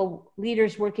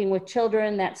 leaders working with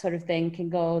children, that sort of thing can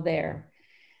go there.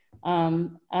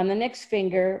 On the next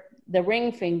finger, the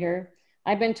ring finger,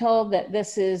 I've been told that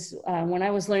this is, when I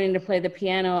was learning to play the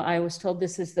piano, I was told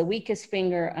this is the weakest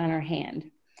finger on our hand.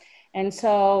 And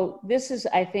so this is,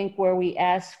 I think, where we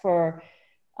ask for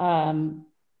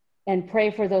and pray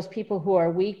for those people who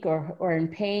are weak or in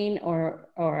pain or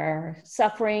are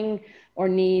suffering or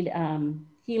need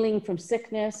healing from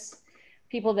sickness,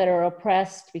 people that are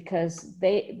oppressed because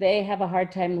they have a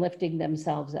hard time lifting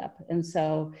themselves up. And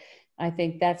so I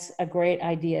think that's a great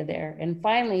idea there. And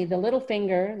finally, the little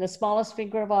finger, the smallest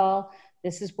finger of all,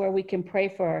 This is where we can pray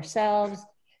for ourselves,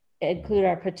 include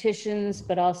our petitions,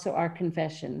 but also our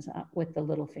confessions with the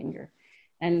little finger.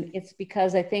 And it's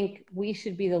because I think we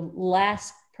should be the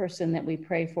last person that we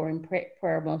pray for in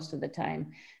prayer most of the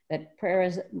time. That prayer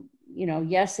is, you know,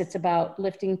 yes, it's about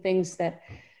lifting things that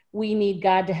we need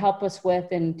God to help us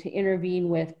with and to intervene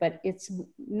with, but it's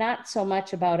not so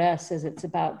much about us as it's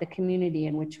about the community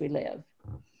in which we live.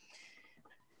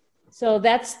 So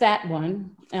that's that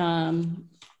one.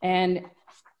 And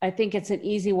I think it's an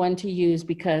easy one to use,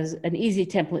 because an easy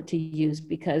template to use,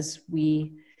 because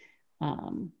we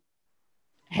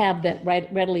have that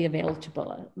readily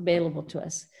available to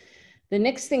us. The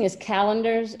next thing is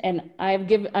calendars, and I'm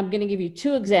going to give you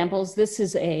two examples. This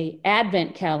is a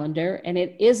Advent calendar, and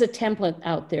it is a template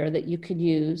out there that you could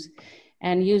use,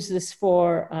 and use this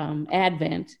for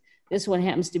Advent. This one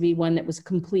happens to be one that was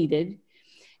completed.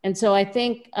 And so I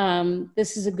think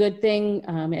this is a good thing,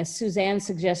 as Suzanne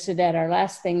suggested at our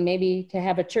last thing, maybe to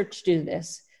have a church do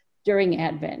this during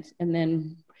Advent, and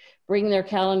then bring their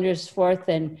calendars forth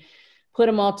and put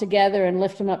them all together and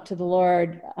lift them up to the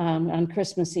Lord on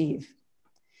Christmas Eve.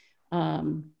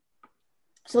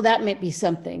 So that might be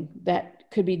something that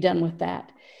could be done with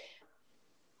that.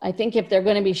 I think if they're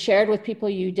going to be shared with people,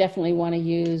 you definitely want to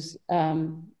use,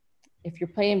 if you're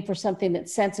paying for something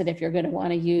that's sensitive, you're going to want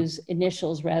to use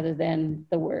initials rather than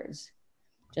the words.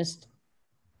 Just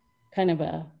kind of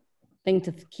a thing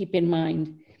to keep in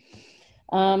mind.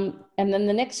 And then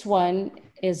the next one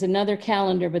is another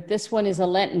calendar, but this one is a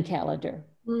Lenten calendar.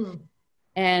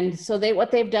 And so what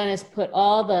they've done is put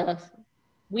all the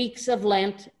weeks of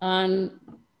Lent on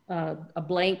a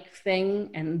blank thing,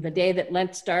 and the day that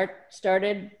Lent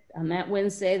started, on that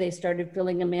Wednesday, they started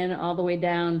filling them in all the way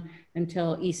down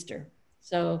until Easter.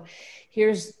 So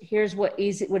here's what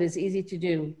is easy to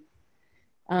do.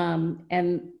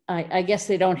 And I guess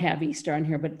they don't have Easter on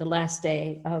here, but the last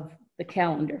day of the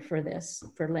calendar for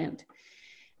Lent.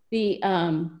 The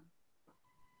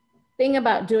thing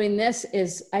about doing this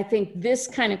is, I think this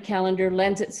kind of calendar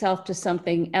lends itself to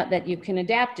something that you can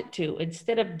adapt it to.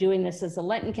 Instead of doing this as a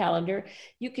Lenten calendar,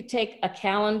 you could take a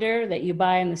calendar that you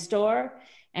buy in the store,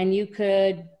 and you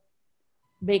could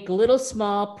make little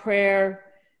small praying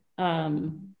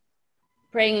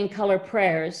in color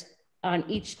prayers on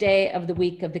each day of the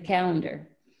week of the calendar,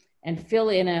 and fill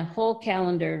in a whole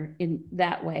calendar in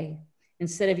that way,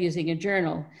 instead of using a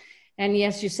journal. And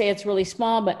yes, you say it's really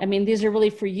small, but I mean, these are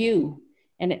really for you.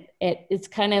 And it's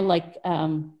kind of like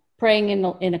praying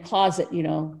in a closet, you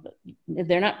know,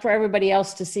 they're not for everybody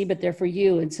else to see, but they're for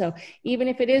you. And so even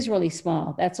if it is really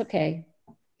small, that's okay.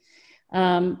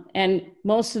 And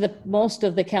most of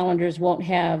the calendars won't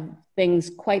have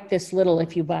things quite this little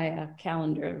if you buy a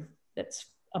calendar that's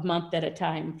a month at a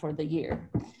time for the year.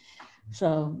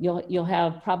 So you'll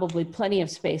have probably plenty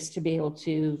of space to be able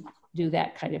to do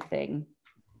that kind of thing.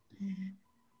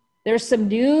 There's some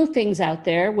new things out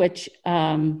there, which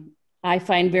I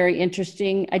find very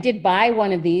interesting. I did buy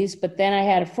one of these, but then I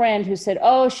had a friend who said,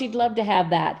 oh, she'd love to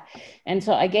have that. And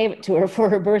so I gave it to her for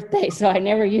her birthday, so I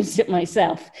never used it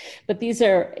myself. But these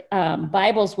are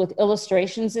Bibles with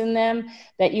illustrations in them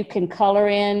that you can color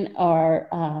in,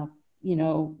 or, you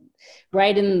know,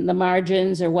 write in the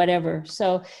margins or whatever.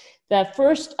 So the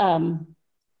first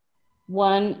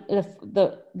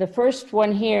the first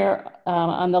one here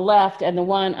on the left and the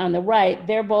one on the right,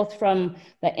 they're both from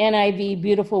the NIV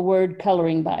Beautiful Word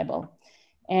Coloring Bible.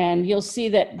 And you'll see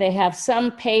that they have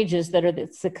some pages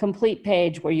it's the complete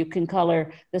page where you can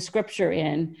color the scripture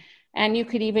in. And you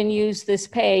could even use this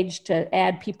page to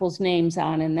add people's names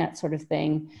on and that sort of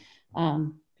thing,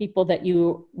 people that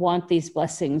you want these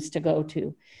blessings to go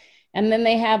to. And then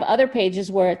they have other pages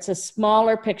where it's a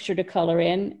smaller picture to color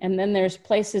in. And then there's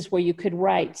places where you could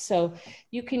write. So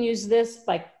you can use this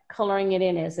by coloring it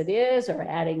in as it is, or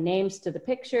adding names to the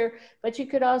picture. But you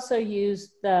could also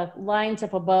use the lines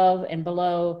up above and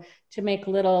below to make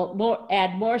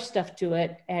add more stuff to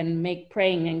it, and make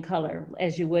praying in color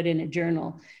as you would in a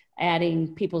journal,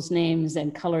 adding people's names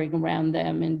and coloring around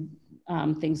them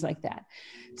and things like that.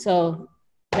 So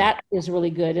that is really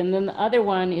good. And then the other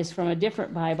one is from a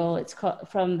different Bible. It's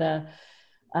from the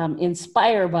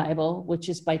Inspire Bible, which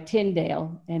is by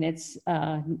Tyndale, and it's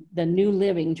the New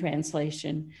Living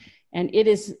Translation. And it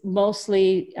is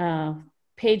mostly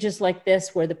pages like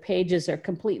this, where the pages are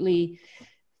completely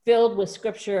filled with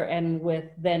scripture and with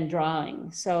then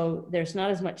drawing. So there's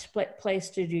not as much place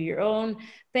to do your own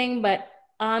thing, but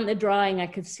on the drawing, I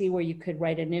could see where you could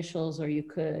write initials, or you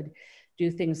could do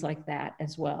things like that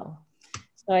as well.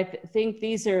 So I think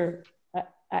these are,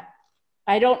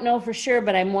 I don't know for sure,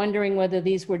 but I'm wondering whether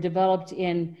these were developed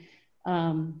in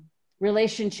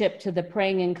relationship to the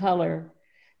praying in color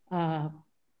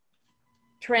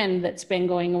trend that's been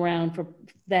going around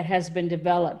that has been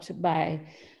developed by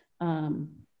and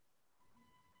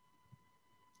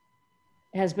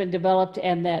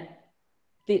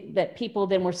that people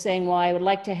then were saying, well, I would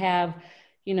like to have,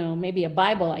 you know, maybe a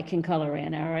Bible I can color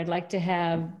in, or I'd like to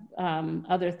have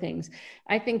other things.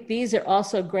 I think these are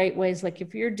also great ways, like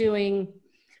if you're doing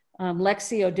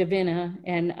Lectio Divina,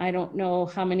 and I don't know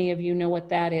how many of you know what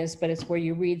that is, but it's where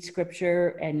you read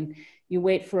scripture and you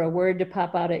wait for a word to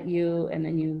pop out at you, and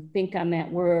then you think on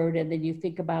that word, and then you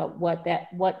think about why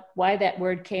that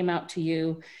word came out to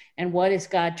you, and what is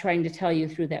God trying to tell you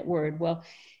through that word. Well,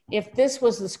 if this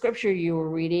was the scripture you were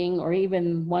reading, or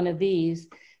even one of these,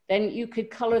 then you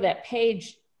could color that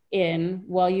page in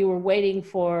while you were waiting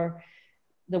for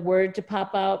the word to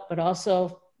pop out, but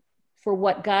also for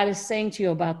what God is saying to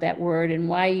you about that word and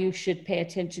why you should pay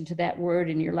attention to that word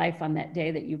in your life on that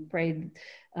day that you prayed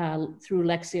through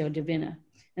Lectio Divina.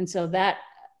 And so that,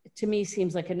 to me,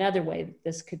 seems like another way that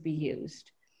this could be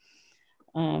used.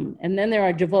 And then there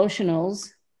are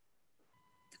devotionals.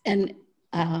 And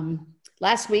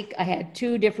last week I had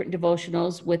 2 different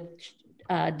devotionals which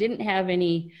didn't have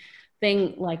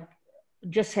anything, like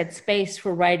just had space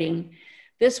for writing.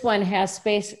 This one has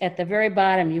space at the very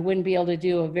bottom. You wouldn't be able to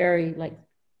do a very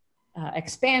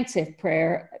expansive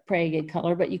praying in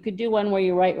color, but you could do one where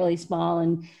you write really small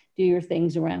and do your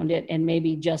things around it, and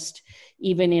maybe just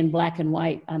even in black and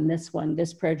white on this one,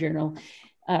 this prayer journal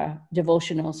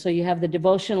devotional. So you have the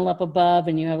devotional up above,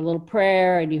 and you have a little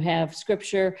prayer, and you have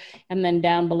scripture, and then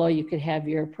down below you could have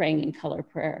your praying in color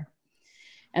prayer.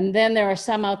 And then there are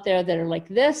some out there that are like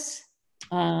this,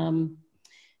 and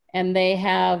they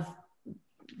have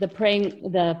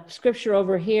the scripture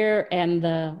over here and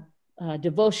the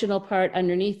devotional part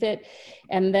underneath it.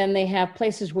 And then they have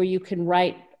places where you can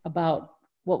write about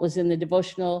what was in the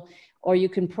devotional, or you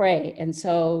can pray. And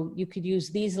so you could use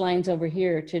these lines over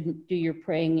here to do your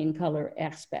praying in color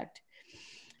aspect.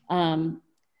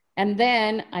 And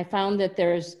then I found that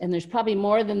there's probably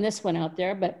more than this one out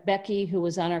there, but Becky, who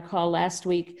was on our call last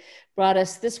week, brought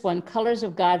us this one, Colors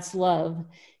of God's Love.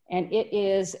 And it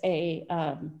is a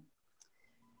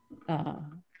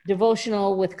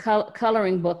devotional with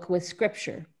coloring book with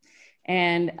scripture.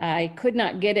 And I could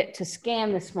not get it to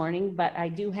scan this morning, but I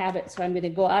do have it. So I'm going to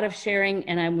go out of sharing,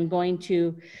 and I'm going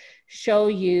to show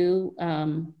you.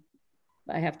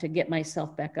 I have to get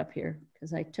myself back up here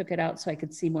because I took it out so I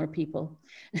could see more people.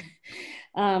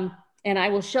 And I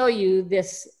will show you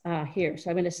this here. So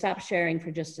I'm going to stop sharing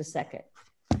for just a second.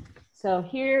 So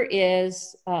here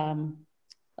is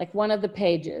like one of the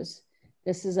pages.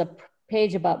 This is a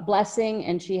page about blessing,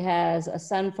 and she has a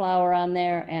sunflower on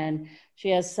there, and she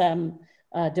has some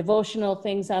devotional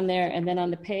things on there. And then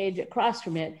on the page across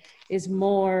from it is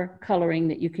more coloring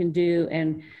that you can do.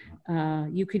 And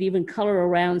you could even color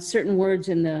around certain words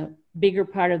in the bigger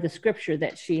part of the scripture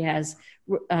that she has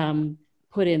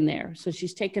put in there. So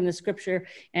she's taken the scripture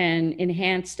and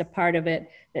enhanced a part of it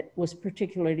that was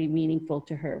particularly meaningful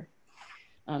to her.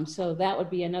 So that would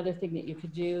be another thing that you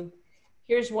could do.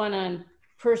 Here's one on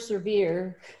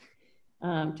persevere,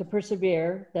 to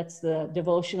persevere. That's the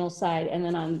devotional side. And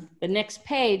then on the next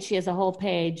page, she has a whole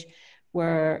page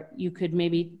where you could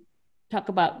maybe talk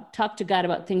to God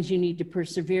about things you need to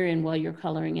persevere in while you're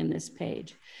coloring in this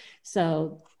page.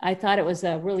 So I thought it was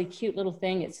a really cute little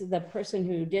thing. It's the person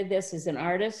who did this is an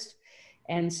artist.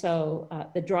 And so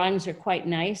the drawings are quite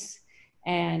nice.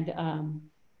 And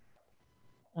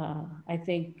I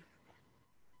think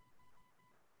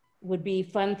would be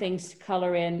fun things to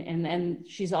color in. And then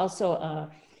she's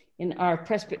also in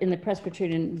the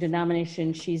Presbyterian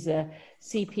denomination, she's a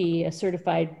CP, a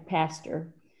certified pastor,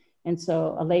 and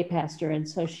so a lay pastor. And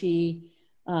so she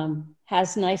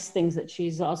has nice things that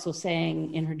she's also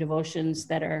saying in her devotions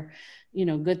that are, you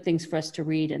know, good things for us to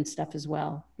read and stuff as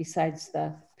well, besides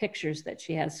the pictures that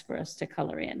she has for us to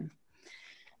color in.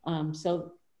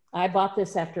 So I bought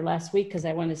this after last week because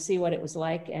I wanted to see what it was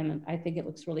like, and I think it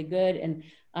looks really good. And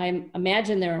I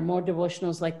imagine there are more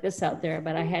devotionals like this out there,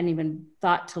 but I hadn't even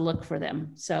thought to look for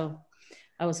them. So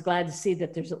I was glad to see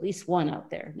that there's at least one out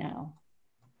there now.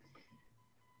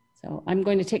 So I'm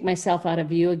going to take myself out of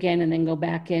view again and then go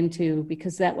back into,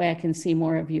 because that way I can see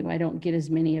more of you. I don't get as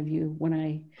many of you when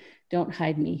I don't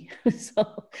hide me.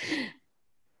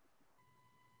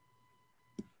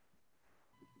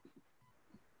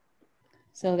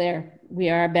 So there, we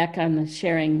are back on the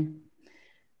sharing.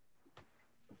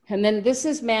 And then this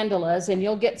is mandalas, and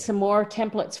you'll get some more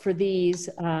templates for these.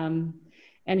 And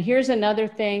here's another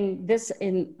thing. This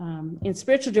in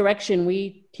spiritual direction,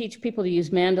 we teach people to use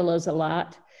mandalas a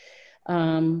lot.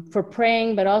 for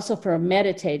praying, but also for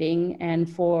meditating and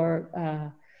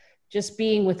for just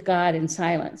being with God in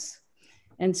silence.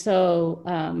 And so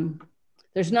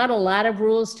there's not a lot of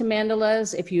rules to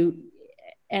mandalas.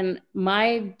 And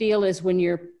my deal is when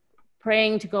you're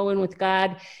praying to go in with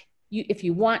God, if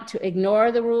you want to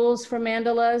ignore the rules for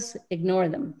mandalas, ignore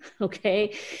them,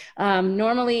 okay?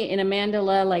 Normally in a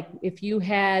mandala, like if you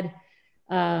had,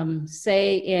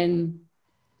 say in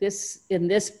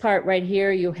this part right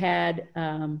here, you had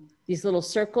these little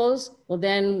circles, well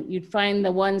then you'd find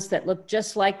the ones that look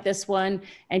just like this one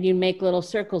and you make little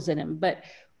circles in them. But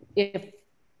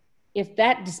if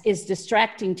that is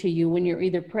distracting to you when you're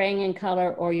either praying in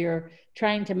color or you're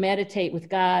trying to meditate with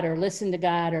God or listen to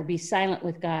God or be silent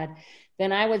with God,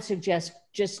 then I would suggest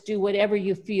just do whatever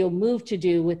you feel moved to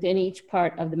do within each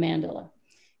part of the mandala.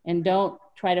 And don't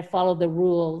try to follow the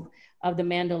rule of the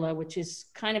mandala, which is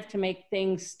kind of to make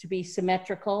things to be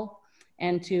symmetrical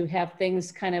and to have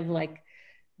things kind of like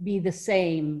be the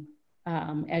same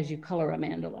as you color a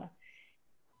mandala.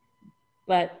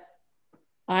 But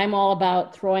I'm all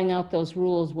about throwing out those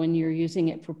rules when you're using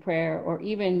it for prayer or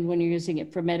even when you're using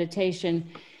it for meditation,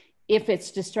 if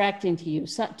it's distracting to you.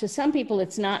 So, to some people,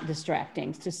 it's not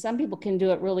distracting. To some people can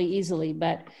do it really easily,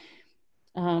 but,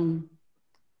 and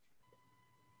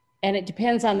it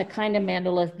depends on the kind of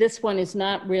mandala. This one is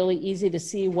not really easy to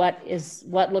see what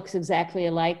looks exactly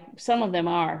alike. Some of them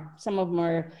are. Some of them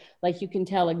are like you can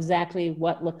tell exactly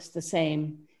what looks the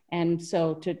same. And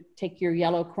so to take your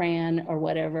yellow crayon or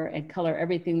whatever and color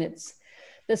everything that's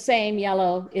the same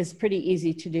yellow is pretty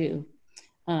easy to do.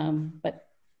 But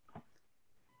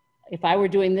if I were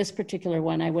doing this particular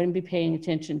one, I wouldn't be paying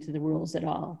attention to the rules at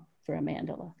all for a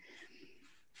mandala.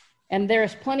 And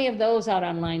there's plenty of those out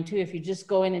online too. If you just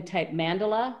go in and type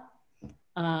mandala,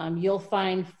 you'll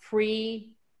find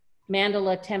free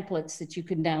mandala templates that you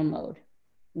can download,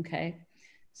 okay?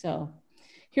 So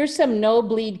here's some no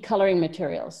bleed coloring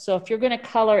materials. So if you're gonna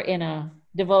color in a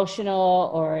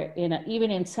devotional or even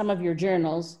in some of your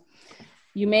journals,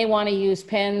 you may wanna use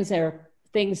pens or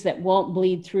things that won't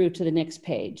bleed through to the next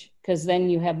page, because then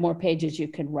you have more pages you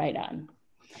can write on.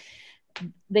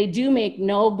 They do make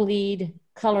no bleed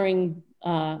coloring,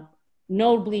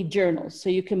 no bleed journals. So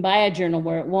you can buy a journal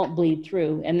where it won't bleed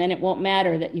through, and then it won't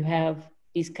matter that you have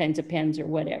these kinds of pens or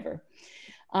whatever.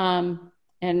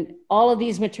 And all of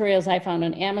these materials I found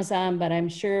on Amazon, but I'm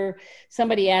sure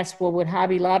somebody asked, well, would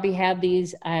Hobby Lobby have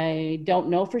these? I don't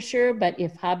know for sure, but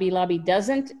if Hobby Lobby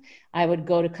doesn't, I would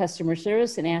go to customer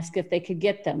service and ask if they could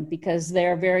get them, because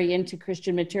they're very into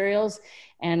Christian materials.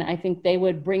 And I think they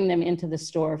would bring them into the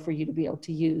store for you to be able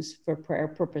to use for prayer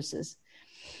purposes.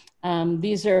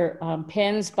 These are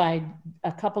pens by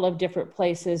a couple of different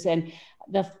places. And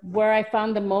where I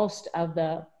found the most of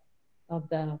the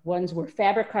ones were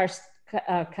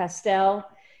Faber-Castell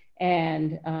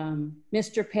and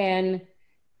Mr. Pen,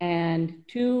 and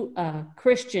two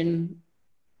Christian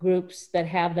groups that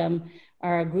have them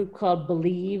are a group called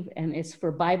Believe, and it's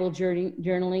for Bible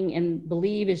journaling, and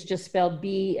Believe is just spelled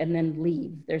B and then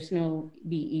leave. There's no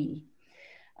B-E.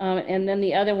 And then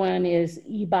the other one is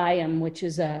eBiome, which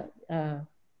is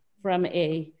from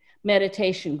a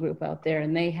meditation group out there,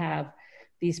 and they have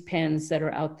these pens that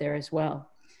are out there as well.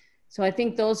 So I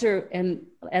think those are, and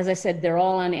as I said, they're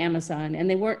all on Amazon, and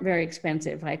they weren't very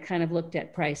expensive. I kind of looked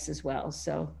at price as well.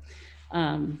 So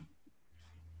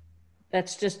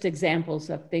that's just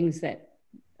examples of things that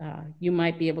you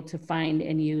might be able to find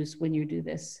and use when you do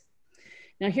this.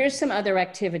 Now here's some other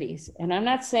activities, and I'm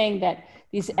not saying that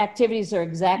these activities are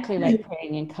exactly like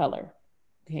praying in color.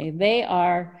 Okay, they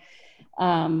are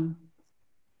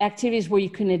activities where you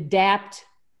can adapt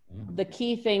the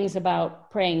key things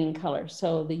about praying in color.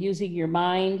 So the using your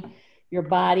mind, your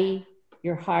body,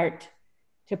 your heart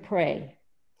to pray.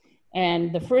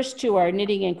 And the first two are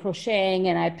knitting and crocheting.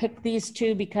 And I picked these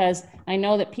two because I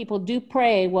know that people do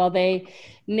pray while they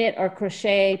knit or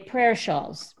crochet prayer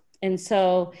shawls. And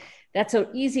so that's an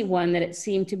easy one that it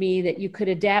seemed to me that you could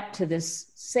adapt to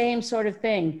this same sort of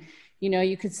thing. You know,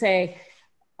 you could say,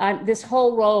 this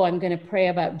whole row, I'm going to pray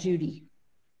about Judy,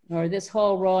 or this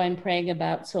whole row, I'm praying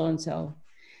about so-and-so.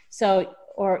 So,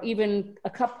 or even a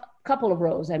couple of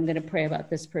rows, I'm going to pray about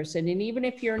this person. And even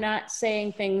if you're not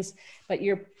saying things, but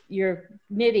you're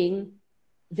knitting,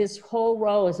 this whole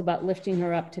row is about lifting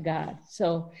her up to God.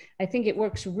 So I think it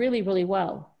works really, really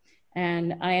well.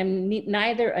 And I am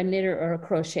neither a knitter or a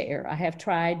crocheter. I have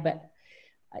tried, but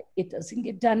it doesn't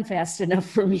get done fast enough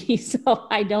for me, so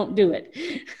I don't do it.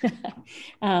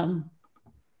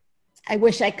 I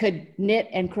wish I could knit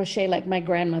and crochet like my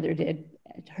grandmother did.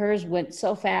 Hers went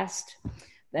so fast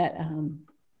that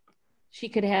she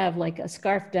could have like a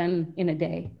scarf done in a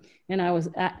day. And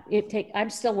I'm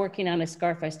still working on a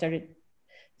scarf I started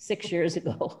 6 years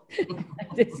ago.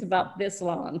 It's about this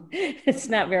long. It's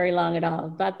not very long at all,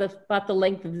 about the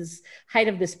length of this, height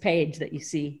of this page that you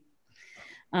see.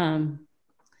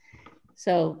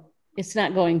 So it's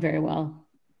not going very well.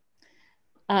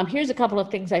 Here's a couple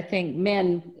of things I think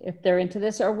men, if they're into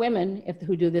this, or women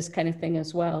who do this kind of thing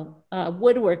as well.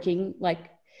 Woodworking, like,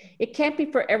 it can't be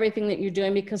for everything that you're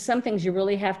doing, because some things you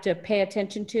really have to pay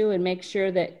attention to and make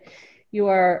sure that you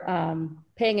are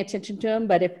paying attention to them.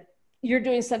 But if you're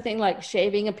doing something like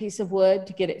shaving a piece of wood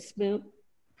to get it smooth,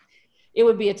 it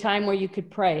would be a time where you could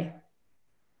pray,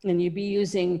 and you'd be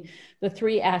using the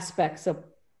 3 aspects of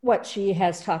what she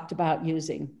has talked about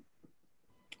using.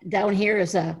 Down here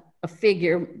is a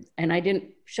figure, and I didn't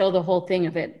show the whole thing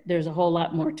of it. There's a whole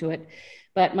lot more to it.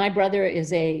 But my brother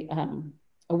is a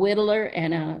whittler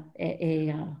and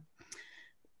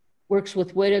works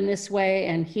with wood in this way,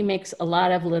 and he makes a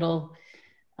lot of little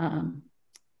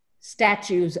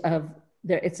statues of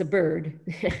it's a bird.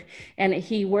 And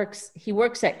he works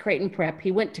at Creighton Prep.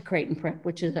 He went to Creighton Prep,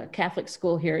 which is a Catholic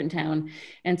school here in town.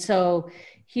 And so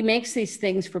he makes these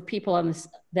things for people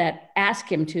that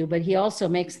ask him to, but he also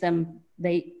makes them,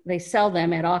 they sell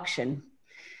them at auction.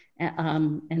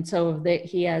 And so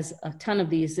he has a ton of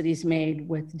these that he's made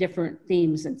with different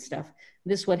themes and stuff.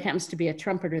 This one happens to be a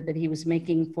trumpeter that he was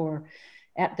making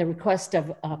at the request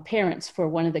of parents for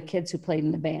one of the kids who played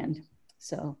in the band.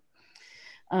 So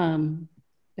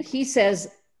he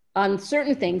says on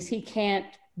certain things he can't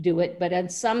do it, but on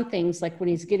some things, like when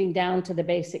he's getting down to the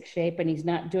basic shape and he's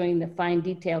not doing the fine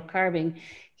detail carving,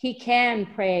 he can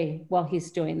pray while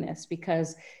he's doing this,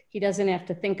 because he doesn't have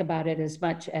to think about it as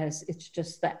much as it's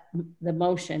just the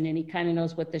motion, and he kind of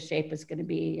knows what the shape is going to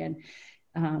be. And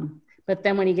but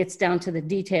then when he gets down to the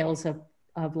details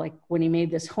of like when he made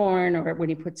this horn, or when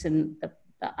he puts in the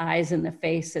eyes and the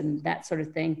face and that sort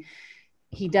of thing,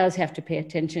 he does have to pay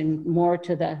attention more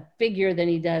to the figure than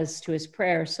he does to his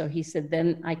prayer. So he said,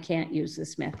 then I can't use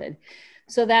this method.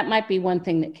 So that might be one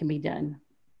thing that can be done.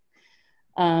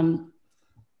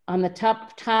 On the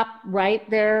top right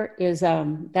there is,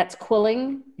 that's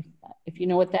quilling, if you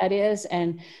know what that is.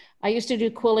 And I used to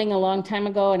do quilling a long time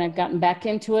ago, and I've gotten back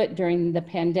into it during the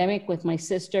pandemic with my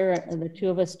sister. The 2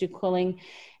 of us do quilling.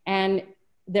 And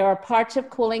there are parts of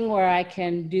quilling where I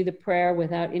can do the prayer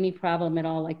without any problem at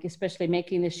all, like especially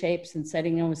making the shapes and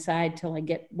setting them aside till I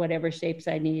get whatever shapes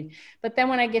I need. But then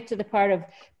when I get to the part of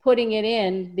putting it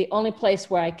in, the only place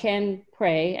where I can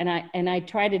pray, and I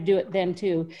try to do it then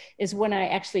too, is when I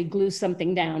actually glue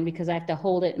something down, because I have to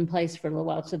hold it in place for a little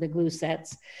while so the glue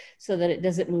sets, so that it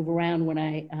doesn't move around when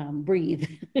I breathe,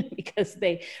 because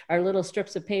they are little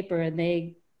strips of paper and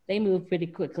they move pretty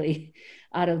quickly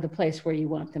out of the place where you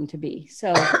want them to be.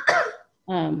 So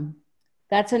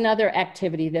that's another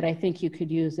activity that I think you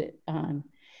could use it on.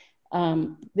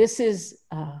 This is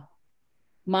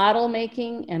model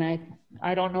making, and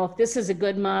I don't know if this is a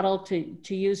good model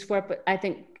to use for it, but I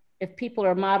think if people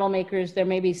are model makers, there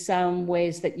may be some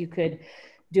ways that you could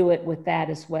do it with that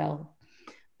as well.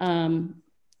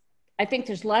 I think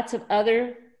there's lots of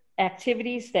other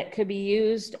activities that could be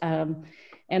used.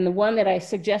 And the one that I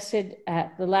suggested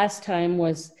at the last time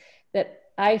was that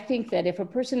I think that if a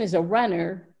person is a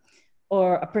runner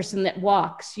or a person that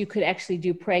walks, you could actually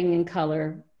do praying in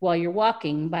color while you're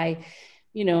walking by,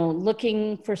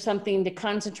 looking for something to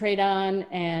concentrate on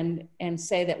and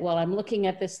say that, well, I'm looking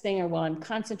at this thing, or while I'm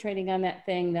concentrating on that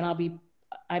thing, then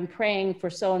I'm praying for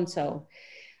so-and-so.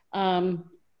 And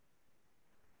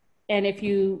if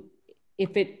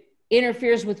it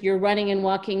interferes with your running and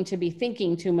walking to be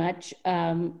thinking too much,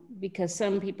 because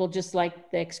some people just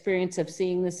like the experience of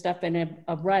seeing this stuff and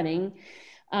of running,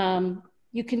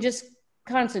 you can just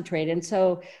concentrate. And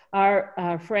so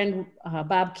our friend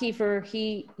Bob Kiefer,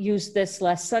 he used this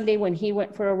last Sunday when he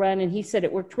went for a run, and he said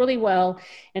it worked really well.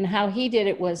 And how he did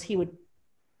it was he would,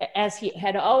 as he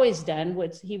had always done,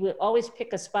 he would always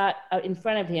pick a spot in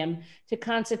front of him to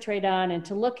concentrate on and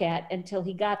to look at until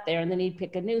he got there, and then he'd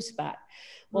pick a new spot.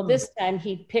 Well, this time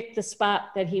he picked the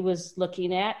spot that he was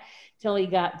looking at till he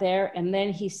got there. And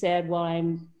then he said, well,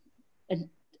 I'm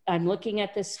looking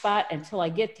at this spot until I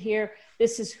get here.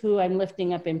 This is who I'm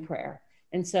lifting up in prayer.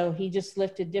 And so he just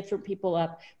lifted different people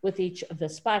up with each of the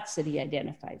spots that he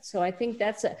identified. So I think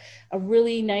that's a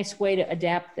really nice way to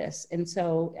adapt this. And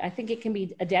so I think it can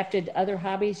be adapted to other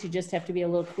hobbies. You just have to be a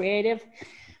little creative.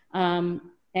 I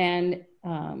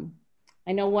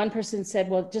know one person said,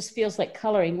 well, it just feels like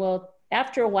coloring. Well,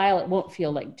 after a while, it won't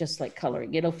feel just like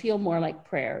coloring. It'll feel more like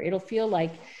prayer. It'll feel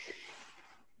like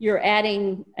you're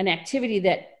adding an activity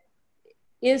that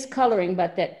is coloring,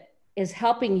 but that is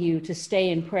helping you to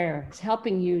stay in prayer. It's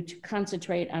helping you to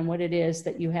concentrate on what it is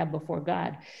that you have before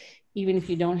God. Even if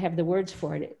you don't have the words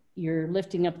for it, you're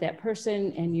lifting up that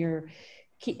person, and you're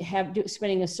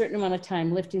spending a certain amount of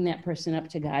time lifting that person up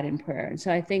to God in prayer. And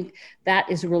so I think that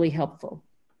is really helpful.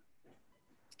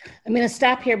 I'm going to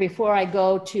stop here before I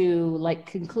go to like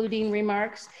concluding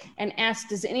remarks and ask,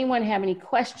 does anyone have any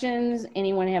questions?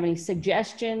 Anyone have any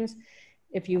suggestions?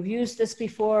 If you've used this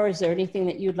before, is there anything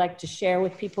that you'd like to share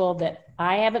with people that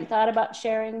I haven't thought about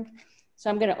sharing?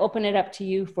 So I'm going to open it up to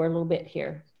you for a little bit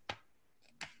here.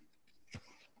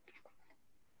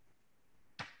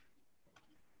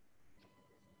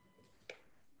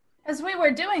 As we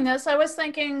were doing this, I was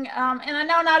thinking, and I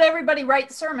know not everybody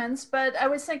writes sermons, but I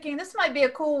was thinking this might be a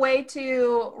cool way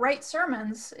to write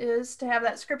sermons, is to have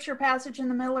that scripture passage in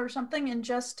the middle or something, and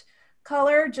just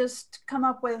color, just come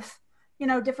up with, you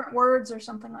know, different words or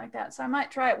something like that. So I might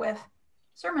try it with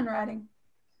sermon writing.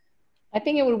 I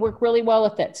think it would work really well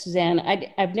with that, Suzanne.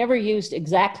 I've never used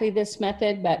exactly this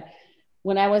method, but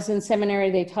when I was in seminary,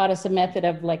 they taught us a method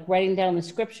of like writing down the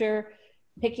scripture,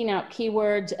 picking out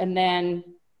keywords, and then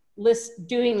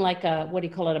doing like a, what do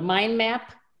you call it, a mind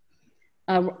map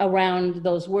around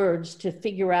those words to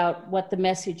figure out what the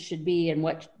message should be and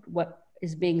what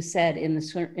is being said in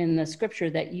the scripture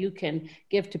that you can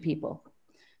give to people.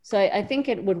 So I think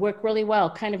it would work really well,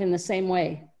 kind of in the same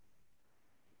way.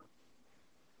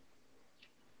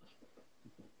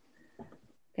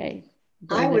 Okay.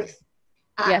 I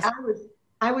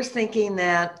was thinking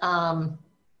that,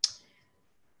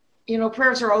 you know,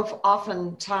 prayers are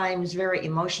oftentimes very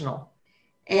emotional,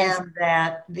 Yes. and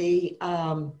that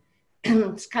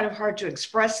it's kind of hard to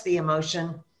express the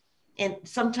emotion, and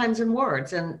sometimes in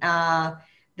words, and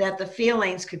that the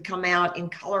feelings could come out in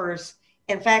colors.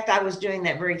 In fact, I was doing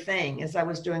that very thing as I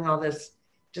was doing all this,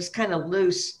 just kind of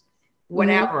loose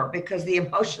whatever, because the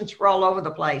emotions were all over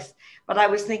the place. But I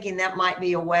was thinking that might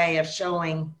be a way of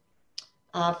showing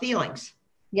feelings.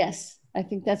 Yes, I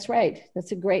think that's right.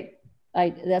 That's a great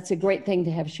thing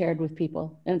to have shared with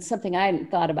people. And it's something I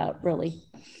hadn't thought about, really.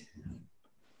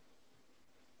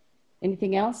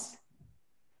 Anything else?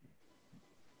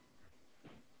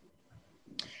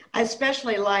 I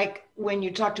especially like when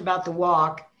you talked about the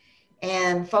walk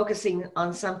and focusing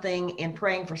on something and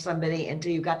praying for somebody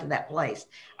until you got to that place.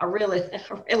 I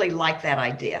really like that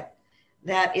idea.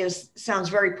 That sounds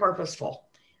very purposeful.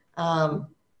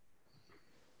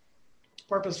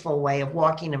 Purposeful way of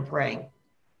walking and praying.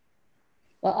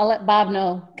 Well, I'll let Bob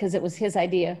know, because it was his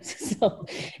idea, so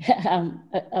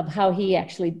of how he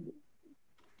actually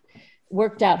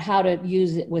worked out how to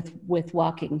use it with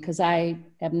walking, because I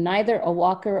am neither a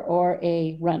walker or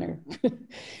a runner. Well,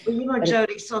 you know,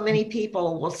 Jody, so many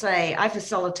people will say, I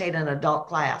facilitate an adult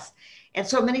class. And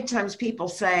so many times people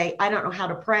say, I don't know how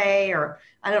to pray, or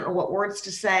I don't know what words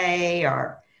to say,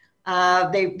 or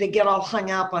they get all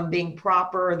hung up on being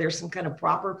proper. There's some kind of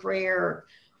proper prayer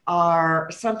or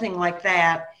something like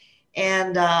that.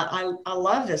 And I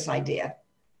love this idea.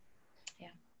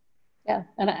 Yeah,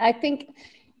 and I think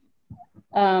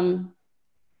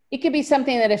it could be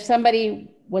something that if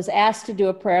somebody was asked to do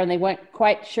a prayer and they weren't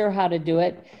quite sure how to do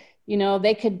it, you know,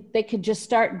 they could just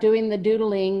start doing the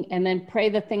doodling and then pray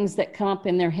the things that come up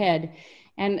in their head.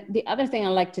 And the other thing I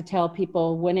like to tell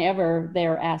people whenever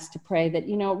they're asked to pray, that,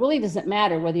 you know, it really doesn't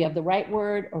matter whether you have the right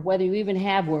word or whether you even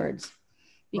have words,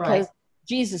 because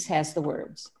Jesus has the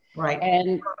words. Right.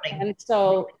 And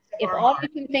so if all you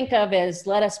can think of is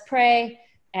let us pray,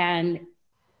 and,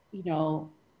 you know,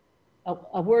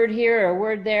 a word here or a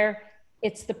word there,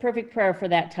 it's the perfect prayer for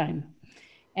that time.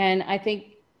 And I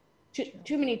think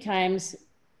too many times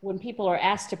when people are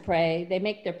asked to pray, they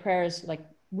make their prayers like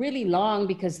really long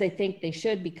because they think they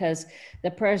should, because the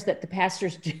prayers that the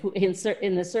pastors do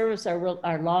in the service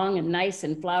are long and nice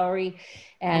and flowery.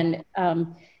 And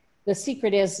the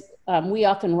secret is we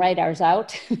often write ours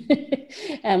out.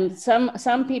 And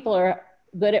some people are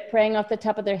good at praying off the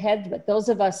top of their heads, but those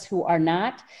of us who are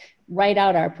not, write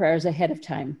out our prayers ahead of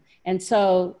time. And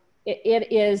so it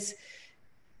is,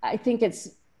 I think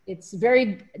it's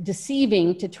very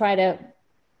deceiving to try to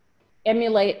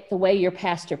emulate the way your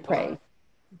pastor prays.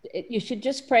 You should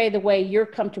just pray the way you're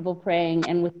comfortable praying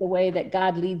and with the way that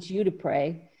God leads you to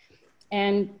pray.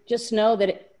 And just know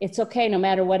that it's okay no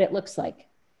matter what it looks like.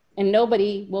 And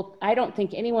I don't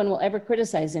think anyone will ever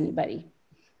criticize anybody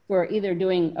for either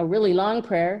doing a really long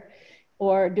prayer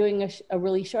or doing a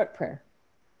really short prayer.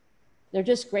 They're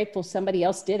just grateful somebody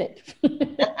else did it.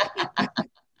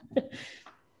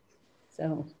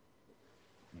 So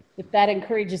if that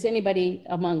encourages anybody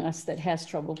among us that has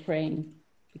trouble praying,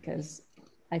 because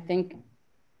I think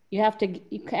you have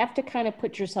to kind of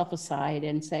put yourself aside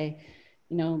and say,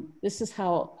 you know, this is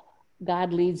how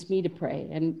God leads me to pray.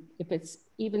 And if it's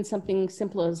even something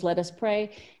simple as let us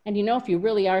pray, and you know, if you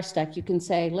really are stuck, you can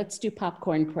say, let's do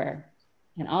popcorn prayer.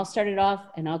 And I'll start it off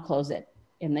and I'll close it.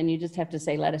 And then you just have to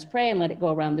say, let us pray, and let it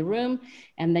go around the room.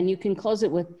 And then you can close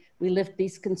it with, we lift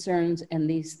these concerns and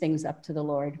these things up to the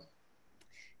Lord.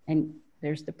 And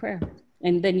there's the prayer.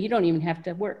 And then you don't even have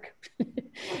to work.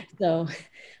 So,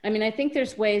 I mean, I think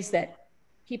there's ways that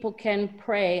people can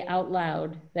pray out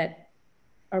loud that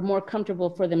are more comfortable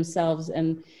for themselves,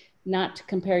 and not to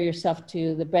compare yourself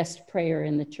to the best prayer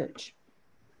in the church.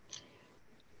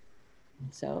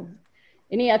 So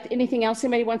anything else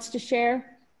anybody wants to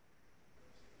share?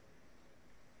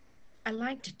 I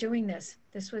liked doing this.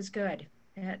 This was good.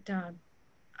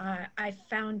 I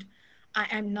found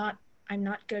I'm not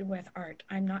good with art.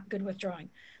 I'm not good with drawing,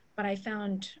 but I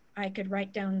found I could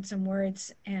write down some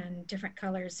words and different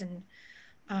colors, and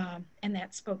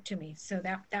that spoke to me. So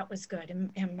that was good.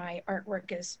 And my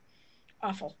artwork is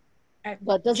awful.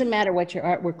 Well, it doesn't matter what your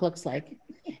artwork looks like.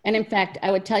 And in fact,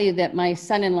 I would tell you that my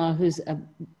son-in-law,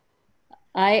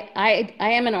 I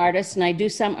am an artist and I do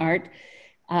some art.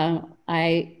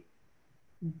 I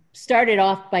started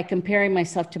off by comparing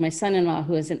myself to my son-in-law,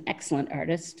 who is an excellent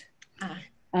artist.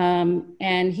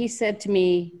 And he said to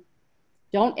me,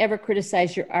 don't ever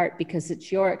criticize your art because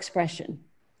it's your expression.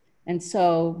 And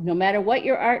so no matter what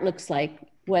your art looks like,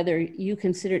 whether you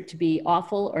consider it to be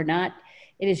awful or not,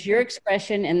 it is your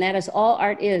expression. And that is all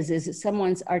art is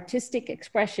someone's artistic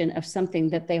expression of something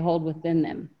that they hold within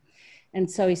them. And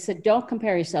so he said, don't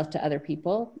compare yourself to other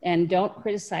people and don't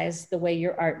criticize the way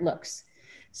your art looks.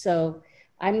 So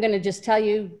I'm going to just tell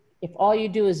you, if all you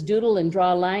do is doodle and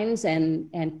draw lines and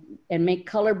make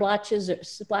color blotches or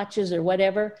splotches or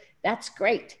whatever, that's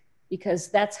great, because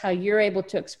that's how you're able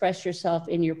to express yourself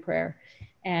in your prayer.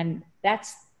 And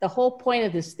that's the whole point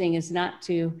of this thing, is not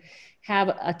to have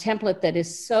a template that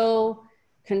is so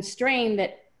constrained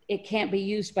that it can't be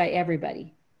used by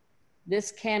everybody.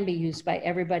 This can be used by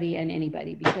everybody and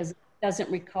anybody because it doesn't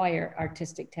require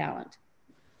artistic talent.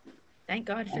 Thank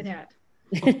God for that.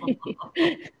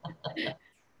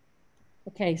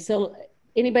 Okay, so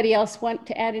anybody else want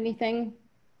to add anything?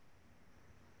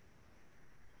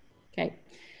 Okay,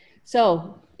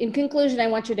 so in conclusion, I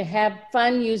want you to have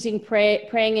fun using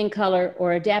praying in color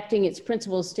or adapting its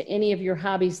principles to any of your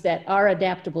hobbies that are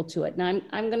adaptable to it. Now,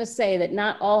 I'm going to say that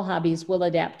not all hobbies will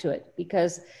adapt to it,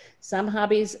 because some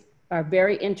hobbies are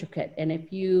very intricate. And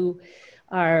if you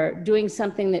are doing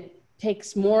something that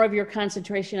takes more of your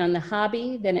concentration on the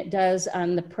hobby than it does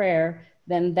on the prayer,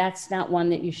 then that's not one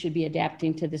that you should be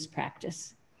adapting to this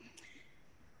practice.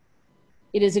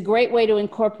 It is a great way to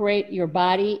incorporate your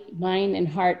body, mind, and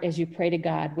heart as you pray to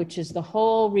God, which is the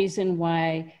whole reason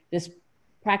why this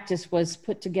practice was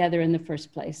put together in the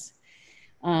first place.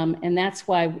 And that's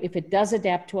why if it does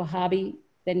adapt to a hobby,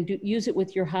 then use it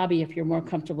with your hobby if you're more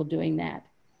comfortable doing that.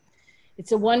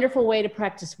 It's a wonderful way to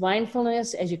practice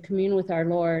mindfulness as you commune with our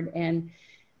Lord, and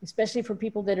especially for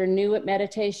people that are new at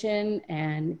meditation,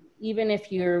 and even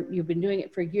if you've been doing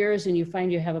it for years and you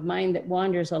find you have a mind that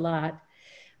wanders a lot.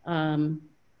 Mine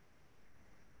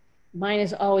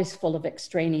is always full of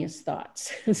extraneous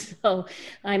thoughts. So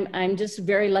I'm just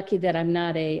very lucky that I'm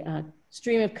not a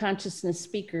stream of consciousness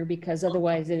speaker, because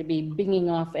otherwise it'd be binging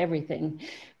off everything.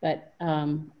 But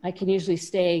I can usually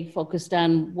stay focused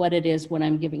on what it is when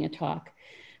I'm giving a talk.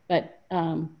 But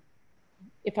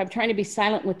if I'm trying to be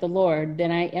silent with the Lord,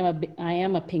 then I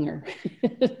am a pinger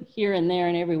here and there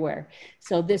and everywhere.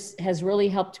 So this has really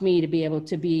helped me to be able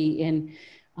to be in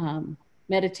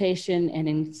meditation and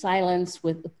in silence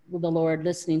with the Lord,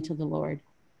 listening to the Lord.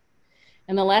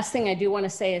 And the last thing I do want to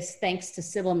say is thanks to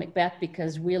Sybil Macbeth,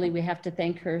 because really we have to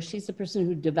thank her. She's the person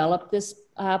who developed this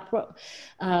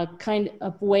kind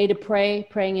of way to pray,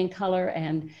 praying in color.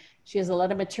 And she has a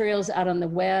lot of materials out on the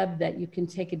web that you can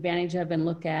take advantage of and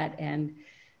look at, and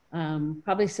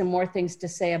probably some more things to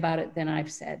say about it than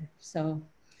I've said. So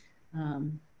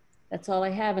that's all I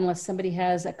have, unless somebody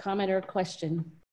has a comment or a question.